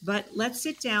late, but let's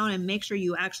sit down and make sure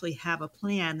you actually have a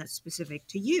plan that's specific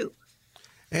to you.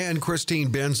 And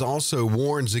Christine Benz also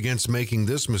warns against making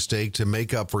this mistake to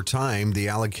make up for time, the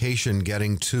allocation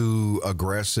getting too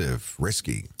aggressive,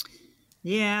 risky.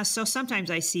 Yeah, so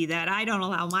sometimes I see that. I don't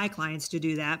allow my clients to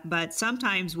do that, but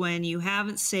sometimes when you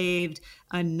haven't saved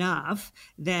enough,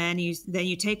 then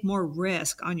you take more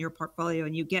risk on your portfolio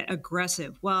and you get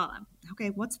aggressive. Well, okay,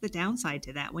 what's the downside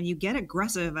to that? When you get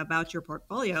aggressive about your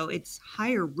portfolio, it's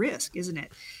higher risk, isn't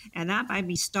it? And that might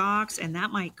be stocks, and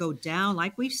that might go down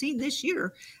like we've seen this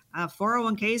year.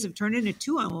 401ks have turned into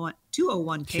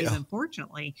 201ks,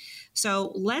 unfortunately.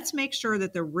 So let's make sure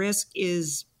that the risk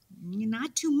is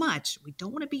not too much. We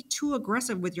don't want to be too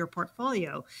aggressive with your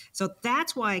portfolio. So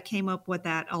that's why I came up with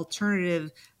that alternative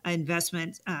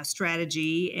investment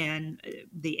strategy and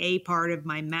the A part of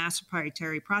my mass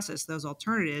proprietary process, those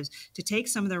alternatives, to take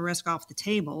some of the risk off the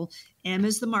table. M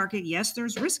is the market. Yes,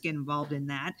 there's risk involved in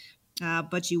that.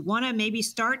 but you want to maybe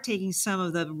start taking some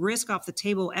of the risk off the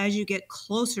table as you get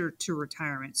closer to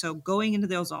retirement. So going into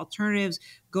those alternatives,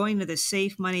 going to the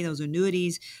safe money, those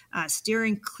annuities,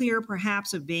 steering clear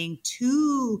perhaps of being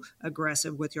too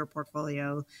aggressive with your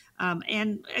portfolio.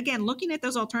 And again, looking at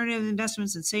those alternative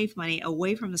investments and safe money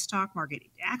away from the stock market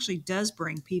actually does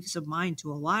bring peace of mind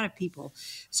to a lot of people.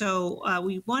 So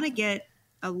we want to get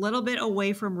a little bit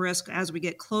away from risk as we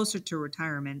get closer to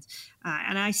retirement.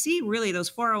 And I see really those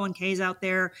 401ks out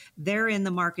there, they're in the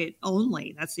market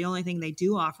only. That's the only thing they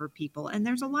do offer people. And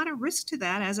there's a lot of risk to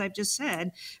that, as I've just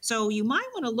said. So you might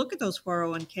want to look at those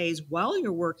 401ks while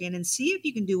you're working and see if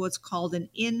you can do what's called an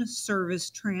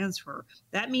in-service transfer.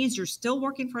 That means you're still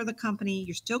working for the company,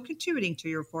 you're still contributing to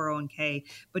your 401k,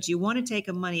 but you want to take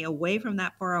the money away from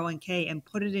that 401k and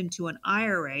put it into an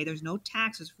IRA. There's no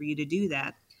taxes for you to do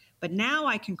that. But now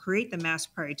I can create the mass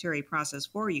proprietary process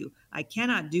for you. I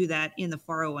cannot do that in the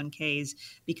 401ks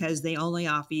because they only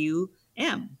offer you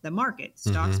the market,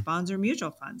 stocks, bonds, or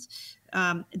mutual funds.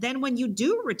 Then when you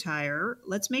do retire,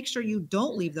 let's make sure you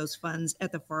don't leave those funds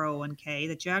at the 401k,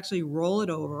 that you actually roll it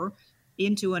over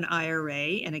into an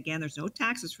IRA. And again, there's no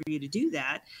taxes for you to do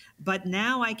that. But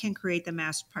now I can create the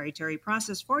mass proprietary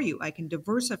process for you. I can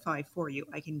diversify for you.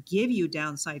 I can give you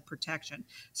downside protection.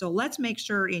 So let's make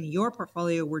sure in your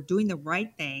portfolio we're doing the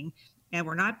right thing and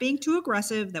we're not being too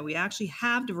aggressive, that we actually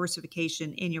have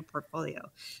diversification in your portfolio.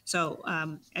 So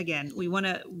again, we want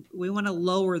to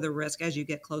lower the risk as you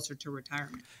get closer to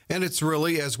retirement. And it's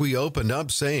really, as we opened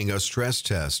up saying, a stress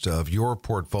test of your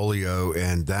portfolio.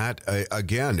 And that,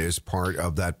 again, is part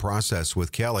of that process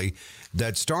with Kelly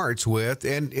that starts with,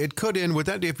 and it could end with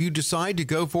that. If you decide to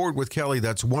go forward with Kelly,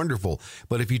 that's wonderful.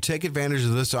 But if you take advantage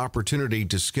of this opportunity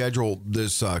to schedule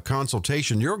this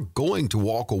consultation, you're going to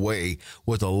walk away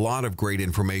with a lot of great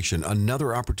information.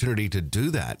 Another opportunity to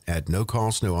do that at no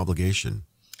cost, no obligation.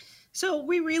 So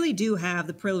we really do have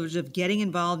the privilege of getting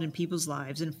involved in people's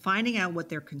lives and finding out what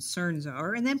their concerns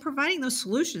are and then providing those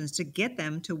solutions to get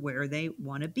them to where they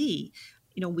want to be.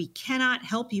 You know, we cannot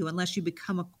help you unless you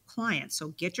become a client. So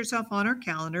get yourself on our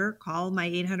calendar, call my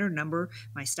 800 number.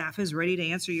 My staff is ready to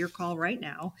answer your call right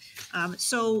now.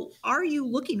 So are you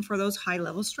looking for those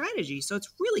high-level strategies? So it's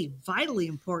really vitally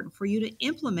important for you to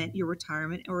implement your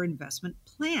retirement or investment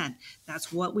plan.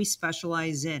 That's what we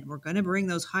specialize in. We're going to bring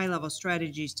those high-level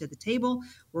strategies to the table.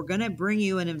 We're going to bring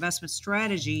you an investment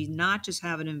strategy, not just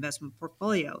have an investment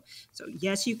portfolio. So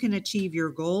yes, you can achieve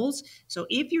your goals. So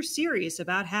if you're serious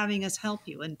about having us help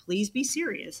you, and please be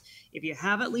serious, if you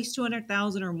have at least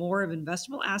 $200,000 or more of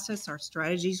investable assets, our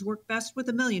strategies work best with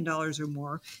 $1 million or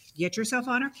more. Get yourself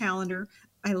on our calendar.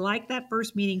 I like that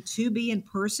first meeting to be in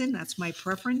person. That's my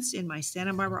preference in my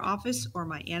Santa Barbara office or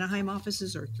my Anaheim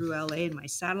offices or through LA in my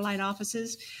satellite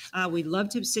offices. We'd love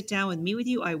to sit down and meet with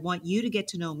you. I want you to get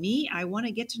to know me. I want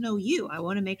to get to know you. I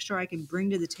want to make sure I can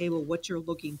bring to the table what you're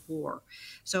looking for.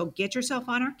 So get yourself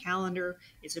on our calendar.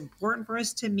 It's important for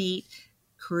us to meet,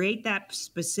 create that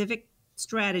specific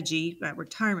strategy, that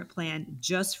retirement plan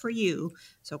just for you.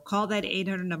 So call that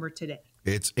 800 number today.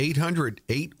 It's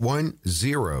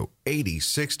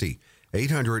 800-810-8060.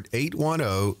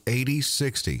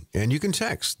 800-810-8060. And you can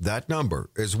text that number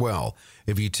as well.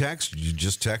 If you text, you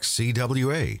just text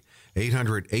CWA.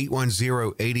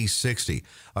 800-810-8060.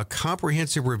 A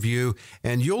comprehensive review,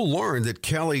 and you'll learn that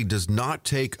Kelly does not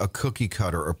take a cookie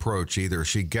cutter approach either.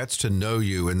 She gets to know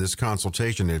you in this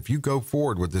consultation. If you go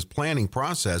forward with this planning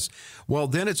process, well,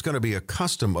 then it's going to be a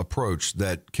custom approach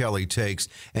that Kelly takes.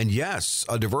 And yes,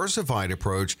 a diversified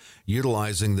approach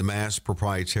utilizing the mass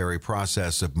proprietary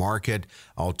process of market,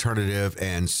 alternative,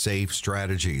 and safe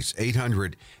strategies.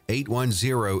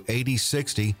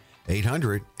 800-810-8060.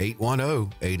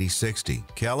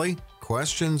 800-810-8060. Kelly,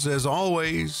 questions as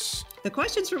always. The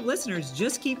questions from listeners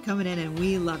just keep coming in, and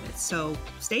we love it. So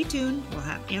stay tuned. We'll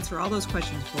answer all those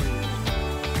questions for you.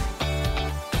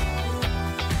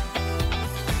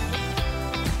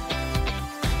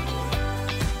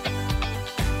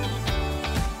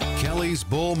 Kelly's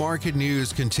Bull Market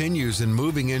News continues, and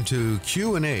moving into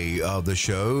Q&A of the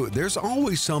show, there's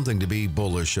always something to be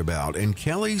bullish about, and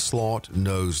Kelly Slaught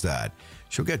knows that.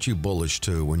 She'll get you bullish,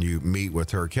 too, when you meet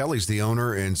with her. Kelly's the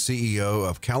owner and CEO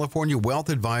of California Wealth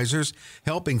Advisors,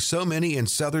 helping so many in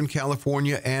Southern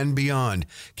California and beyond.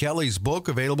 Kelly's book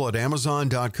available at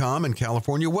Amazon.com and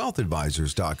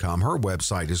CaliforniaWealthAdvisors.com. Her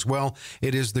website as well.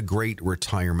 It is The Great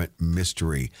Retirement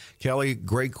Mystery. Kelly,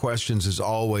 great questions as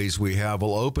always we have.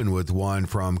 We'll open with one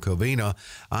from Covina.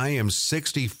 I am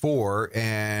 64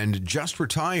 and just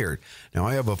retired. Now,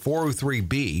 I have a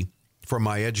 403B. from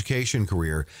my education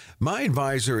career. My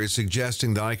advisor is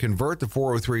suggesting that I convert the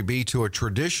 403B to a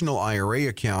traditional IRA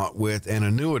account with an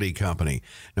annuity company.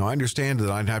 Now, I understand that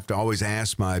I'd have to always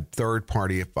ask my third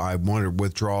party if I want to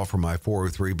withdraw from my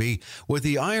 403B. With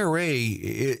the IRA,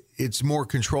 it's more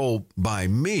controlled by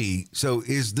me. So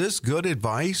is this good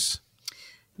advice?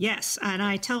 Yes, and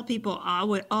I tell people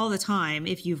all the time,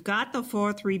 if you've got the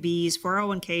 403Bs,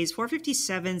 401Ks,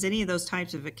 457s, any of those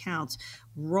types of accounts,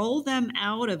 roll them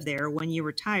out of there when you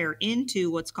retire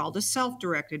into what's called a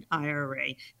self-directed IRA,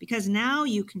 because now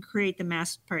you can create the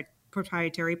mass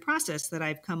proprietary process that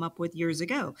I've come up with years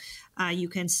ago. You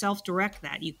can self-direct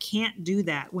that. You can't do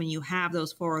that when you have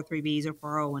those 403Bs or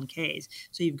 401Ks.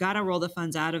 So you've got to roll the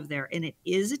funds out of there. And it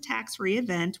is a tax-free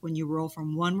event when you roll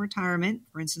from one retirement,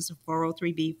 for instance, a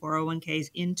 403B,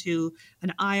 401Ks, into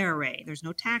an IRA. There's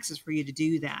no taxes for you to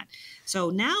do that.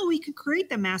 So now we can create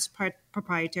the mass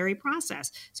proprietary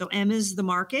process. So M is the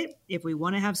market. If we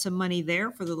want to have some money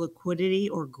there for the liquidity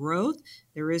or growth,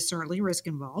 there is certainly risk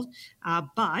involved,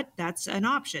 but that's an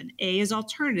option. A is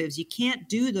alternatives. You can't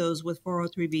do those with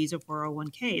 403Bs or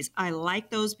 401Ks. I like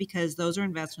those because those are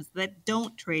investments that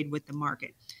don't trade with the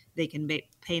market. They can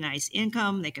pay nice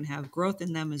income. They can have growth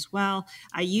in them as well.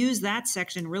 I use that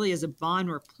section really as a bond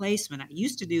replacement. I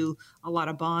used to do a lot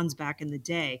of bonds back in the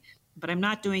day, but I'm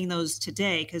not doing those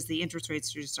today because the interest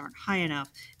rates just aren't high enough.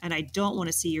 And I don't want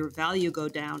to see your value go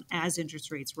down as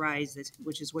interest rates rise,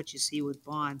 which is what you see with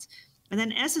bonds. And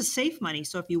then S is safe money.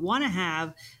 So if you want to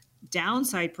have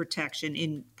downside protection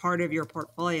in part of your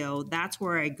portfolio, that's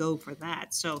where I go for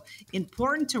that. So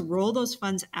important to roll those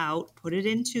funds out, put it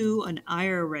into an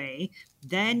IRA,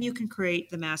 then you can create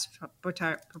the mass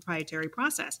proprietary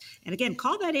process. And again,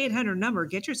 call that 800 number,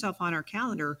 get yourself on our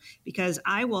calendar, because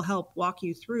I will help walk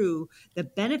you through the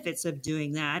benefits of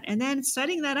doing that and then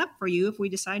setting that up for you if we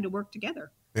decide to work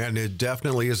together. And it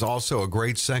definitely is also a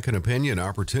great second opinion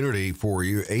opportunity for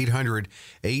you.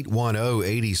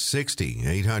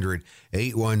 800-810-8060.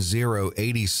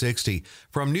 800-810-8060.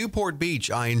 From Newport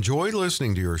Beach, I enjoy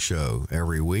listening to your show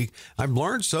every week. I've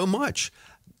learned so much.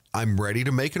 I'm ready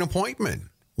to make an appointment.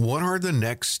 What are the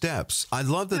next steps? I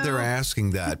love that they're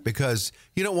asking that, because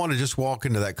you don't want to just walk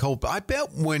into that cold. I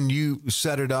bet when you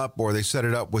set it up, or they set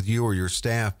it up with you or your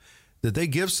staff, that they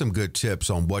give some good tips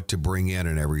on what to bring in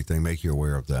and everything, make you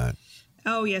aware of that.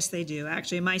 Oh, yes, they do.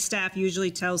 Actually, my staff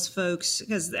usually tells folks,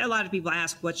 because a lot of people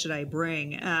ask, what should I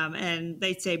bring? And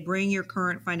they say, bring your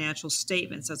current financial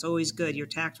statements. That's always good. Your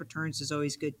tax returns is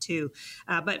always good, too.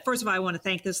 But first of all, I want to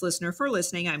thank this listener for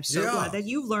listening. I'm so glad that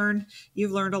you've learned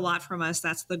a lot from us.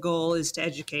 That's the goal, is to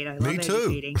educate. I love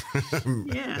educating.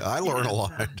 Yeah, I learn a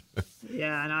lot.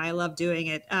 Yeah, and I love doing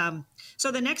it.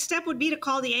 So the next step would be to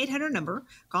call the 800 number.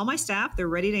 Call my staff. They're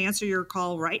ready to answer your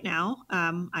call right now.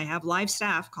 I have live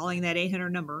staff calling that 800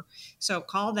 number. So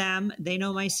call them. They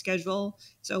know my schedule.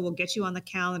 So we'll get you on the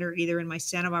calendar either in my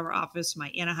Santa Barbara office,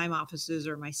 my Anaheim offices,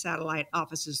 or my satellite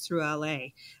offices through LA.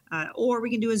 Or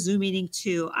we can do a Zoom meeting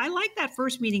too. I like that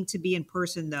first meeting to be in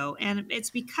person though. And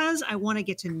it's because I want to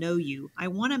get to know you. I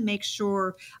want to make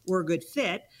sure we're a good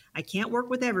fit. I can't work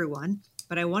with everyone,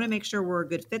 but I want to make sure we're a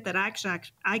good fit, that I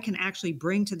can actually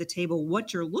bring to the table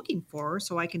what you're looking for,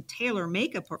 so I can tailor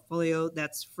make a portfolio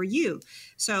that's for you.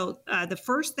 So the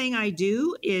first thing I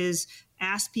do is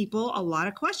ask people a lot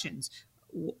of questions.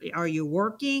 Are you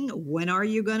working? When are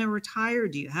you going to retire?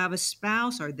 Do you have a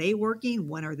spouse? Are they working?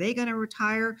 When are they going to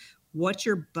retire? What's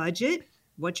your budget?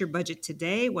 What's your budget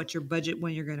today? What's your budget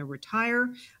when you're going to retire?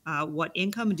 What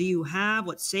income do you have?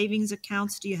 What savings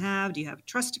accounts do you have? Do you have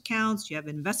trust accounts? Do you have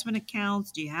investment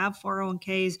accounts? Do you have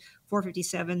 401ks,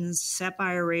 457s, SEP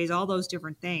IRAs, all those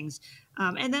different things?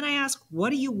 And then I ask, what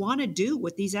do you want to do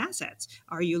with these assets?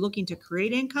 Are you looking to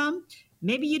create income?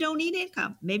 Maybe you don't need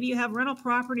income. Maybe you have rental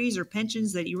properties or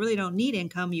pensions that you really don't need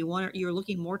income. You're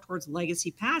looking more towards legacy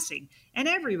passing. And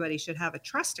everybody should have a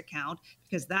trust account,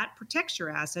 because that protects your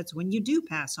assets when you do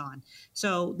pass on.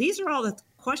 So these are all the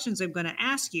questions I'm going to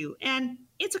ask you. And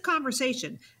it's a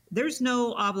conversation. There's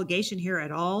no obligation here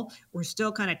at all. We're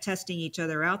still kind of testing each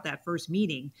other out that first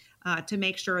meeting to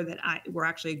make sure that we're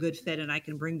actually a good fit, and I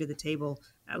can bring to the table,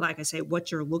 like I say,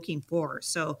 what you're looking for.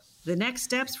 So the next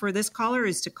steps for this caller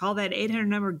is to call that 800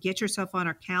 number, get yourself on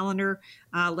our calendar.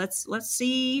 Let's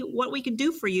see what we can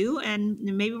do for you. And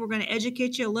maybe we're going to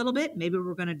educate you a little bit. Maybe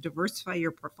we're going to diversify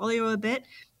your portfolio a bit.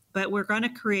 but we're going to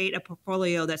create a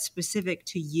portfolio that's specific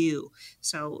to you.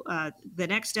 So the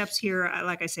next steps here,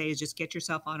 like I say, is just get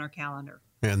yourself on our calendar.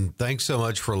 And thanks so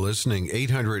much for listening.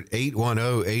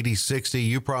 800-810-8060.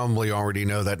 You probably already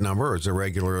know that number as a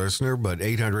regular listener, but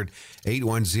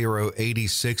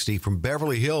 800-810-8060 from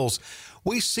Beverly Hills.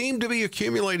 We seem to be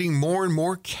accumulating more and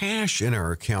more cash in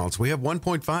our accounts. We have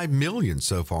 $1.5 million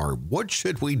so far. What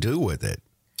should we do with it?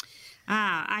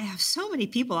 I have so many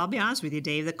people, I'll be honest with you,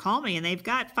 Dave, that call me and they've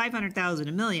got $500,000,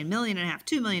 $1 million, $1.5 million,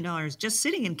 $2 million just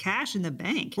sitting in cash in the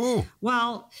bank. Ooh.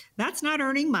 Well, that's not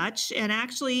earning much. And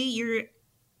actually, you're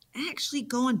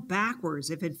going backwards.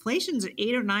 If inflation's at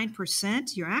 8 or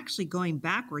 9%, you're actually going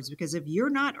backwards, because if you're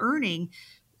not earning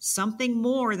something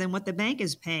more than what the bank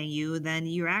is paying you, then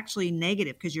you're actually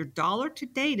negative, because your dollar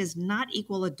today does not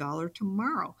equal a dollar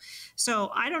tomorrow. So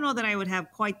I don't know that I would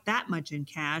have quite that much in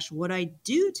cash. What I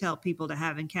do tell people to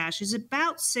have in cash is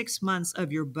about 6 months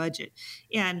of your budget.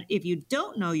 And if you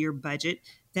don't know your budget,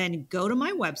 then go to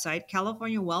my website,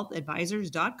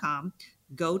 CaliforniaWealthAdvisors.com.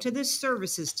 Go to the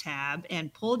services tab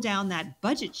and pull down that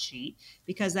budget sheet,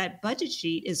 because that budget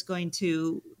sheet is going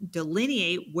to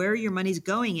delineate where your money's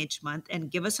going each month and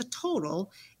give us a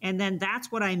total. And then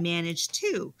that's what I manage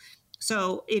too.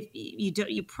 So if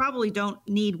you probably don't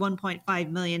need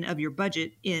 1.5 million of your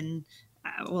budget in,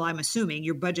 well, I'm assuming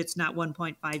your budget's not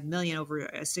 1.5 million over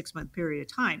a 6-month period of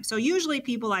time. So usually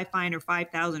people I find are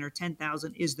 5,000 or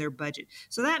 10,000 is their budget.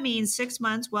 So that means 6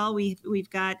 months. Well, we've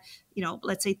got,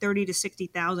 let's say 30 to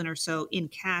 60,000 or so in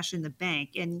cash in the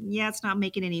bank. And yeah, it's not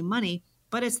making any money,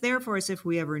 but it's there for us if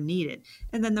we ever need it.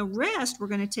 And then the rest, we're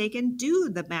going to take and do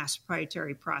the mass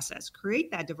proprietary process, create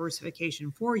that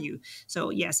diversification for you. So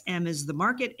yes, M is the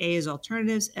market, A is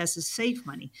alternatives, S is safe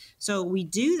money. So we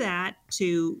do that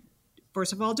to,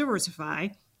 first of all, diversify,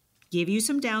 give you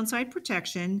some downside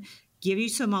protection, give you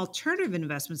some alternative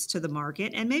investments to the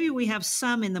market, and maybe we have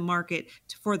some in the market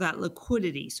for that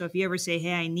liquidity. So if you ever say,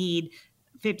 hey, I need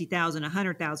 50,000,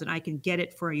 100,000, I can get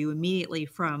it for you immediately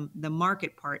from the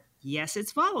market part. Yes,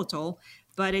 it's volatile,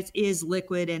 but it is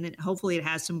liquid, and hopefully it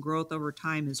has some growth over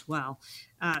time as well.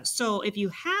 So if you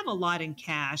have a lot in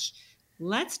cash,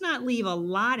 let's not leave a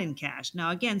lot in cash.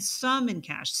 Now, again, some in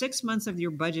cash. 6 months of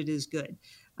your budget is good.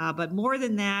 But more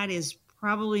than that is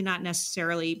probably not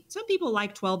necessarily. Some people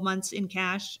like 12 months in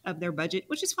cash of their budget,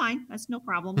 which is fine. That's no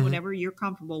problem, whatever you're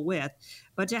comfortable with.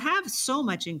 But to have so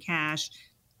much in cash,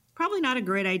 probably not a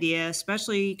great idea,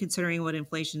 especially considering what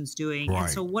inflation's doing. Right.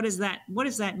 And so what does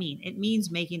that mean? It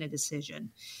means making a decision.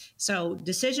 So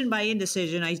decision by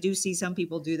indecision, I do see some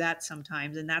people do that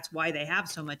sometimes, and that's why they have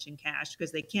so much in cash,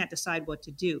 because they can't decide what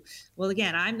to do. Well,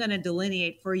 again, I'm going to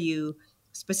delineate for you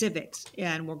specifics,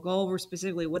 and we'll go over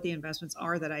specifically what the investments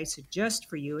are that I suggest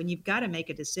for you. And you've got to make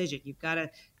a decision. You've got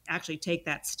to actually take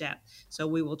that step. So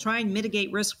we will try and mitigate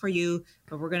risk for you,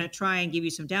 but we're going to try and give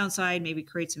you some downside, maybe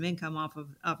create some income off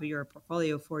of your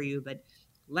portfolio for you. But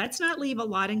let's not leave a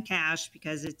lot in cash,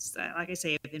 because it's like I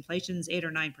say, if inflation's 8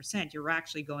 or 9%, you're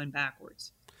actually going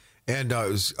backwards. And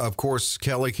of course,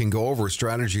 Kelly can go over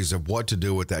strategies of what to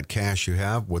do with that cash you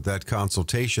have with that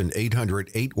consultation.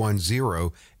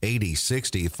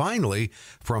 800-810-8060. Finally,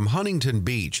 from Huntington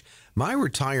Beach, my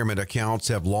retirement accounts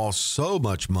have lost so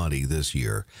much money this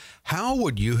year. How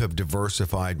would you have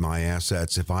diversified my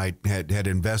assets if I had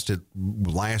invested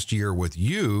last year with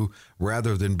you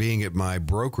rather than being at my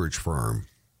brokerage firm?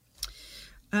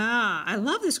 I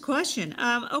love this question.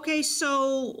 Okay,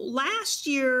 so last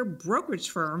year, brokerage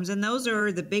firms, and those are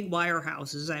the big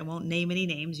wirehouses, I won't name any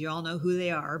names, you all know who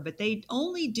they are, but they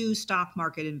only do stock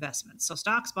market investments, so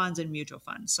stocks, bonds, and mutual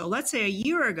funds. So let's say a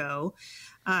year ago,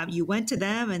 you went to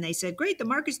them and they said, great, the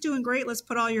market's doing great, let's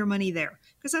put all your money there,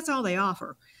 because that's all they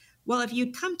offer. Well, if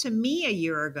you'd come to me a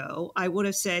year ago, I would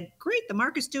have said, great, the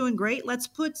market's doing great. Let's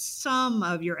put some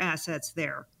of your assets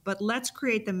there, but let's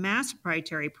create the mass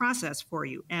proprietary process for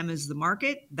you. M is the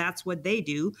market. That's what they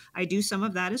do. I do some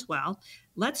of that as well.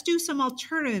 Let's do some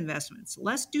alternative investments.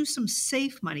 Let's do some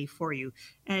safe money for you.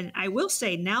 And I will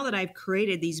say, now that I've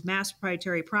created these mass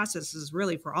proprietary processes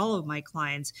really for all of my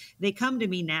clients, they come to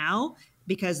me now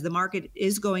because the market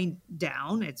is going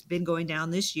down. It's been going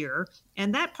down this year.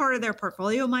 And that part of their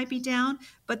portfolio might be down,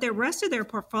 but the rest of their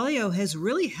portfolio has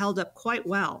really held up quite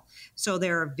well. So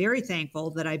they're very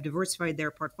thankful that I've diversified their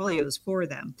portfolios for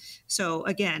them. So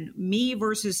again, me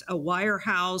versus a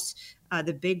wirehouse,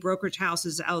 the big brokerage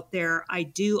houses out there, I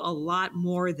do a lot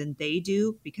more than they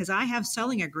do because I have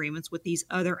selling agreements with these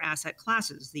other asset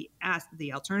classes, the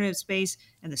alternative space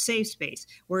and the safe space,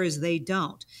 whereas they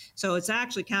don't. So it's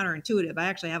actually counterintuitive. I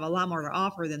actually have a lot more to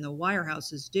offer than the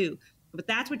wirehouses do. But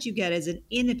that's what you get as an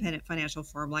independent financial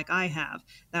firm like I have.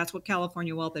 That's what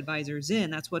California Wealth Advisors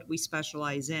in. That's what we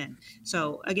specialize in.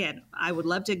 So again, I would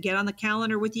love to get on the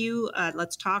calendar with you.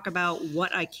 Let's talk about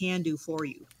what I can do for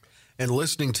you. And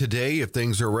listening today, if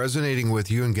things are resonating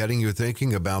with you and getting you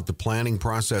thinking about the planning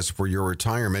process for your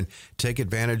retirement, take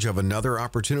advantage of another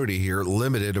opportunity here,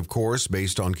 limited, of course,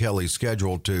 based on Kelly's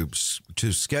schedule, to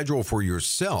schedule for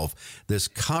yourself this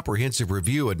comprehensive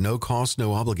review at no cost,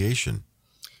 no obligation.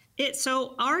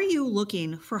 So are you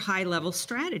looking for high-level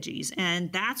strategies?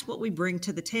 And that's what we bring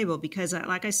to the table because,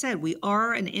 like I said, we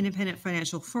are an independent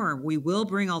financial firm. We will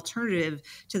bring alternative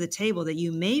to the table that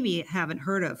you maybe haven't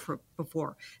heard of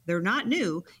before. They're not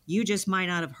new. You just might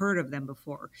not have heard of them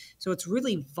before. So it's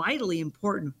really vitally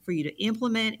important for you to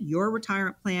implement your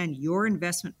retirement plan, your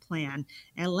investment plan.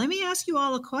 And let me ask you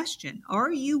all a question.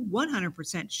 Are you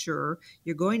 100% sure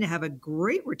you're going to have a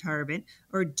great retirement,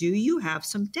 or do you have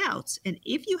some doubts? And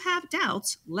if you have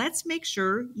doubts, let's make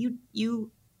sure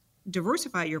you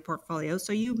diversify your portfolio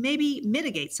so you maybe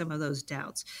mitigate some of those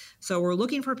doubts. So we're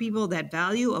looking for people that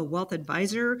value a wealth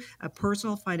advisor, a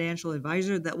personal financial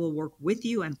advisor that will work with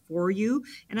you and for you.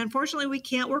 And unfortunately, we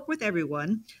can't work with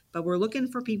everyone, but we're looking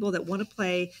for people that want to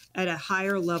play at a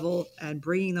higher level and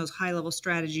bringing those high level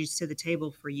strategies to the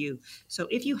table for you. So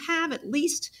if you have at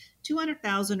least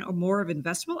 $200,000 or more of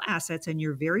investable assets and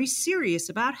you're very serious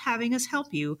about having us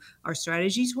help you, our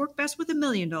strategies work best with $1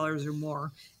 million or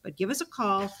more. But give us a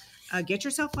call. Get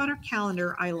yourself on our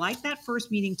calendar. I like that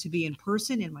first meeting to be in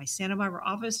person in my Santa Barbara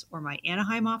office or my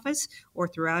Anaheim office or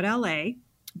throughout LA.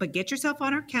 But get yourself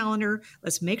on our calendar.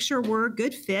 Let's make sure we're a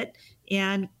good fit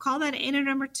and call that in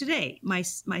number today. My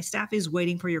staff is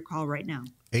waiting for your call right now.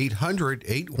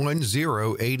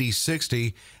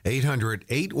 800-810-8060,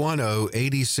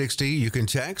 800-810-8060. You can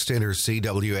text, enter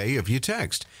CWA if you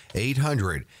text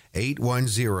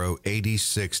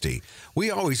 800-810-8060.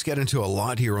 We always get into a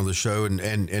lot here on the show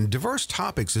and diverse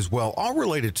topics as well, all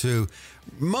related to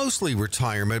mostly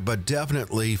retirement, but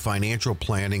definitely financial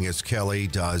planning, as Kelly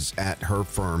does at her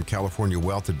firm, California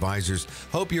Wealth Advisors.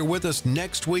 Hope you're with us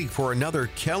next week for another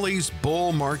Kelly's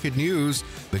Bull Market News,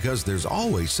 because there's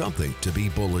always something to be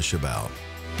bullish about.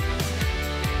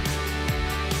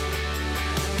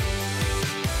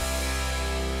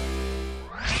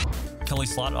 Kelly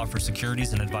Slott offers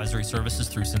securities and advisory services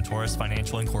through Centaurus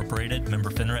Financial Incorporated, member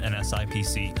FINRA and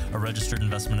SIPC, a registered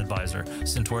investment advisor.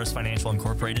 Centaurus Financial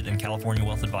Incorporated and California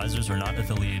Wealth Advisors are not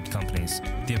affiliated companies.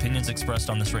 The opinions expressed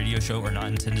on this radio show are not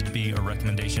intended to be a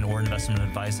recommendation or investment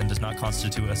advice and does not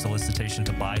constitute a solicitation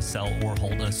to buy, sell, or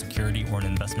hold a security or an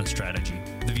investment strategy.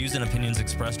 The views and opinions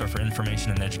expressed are for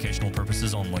information and educational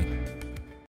purposes only.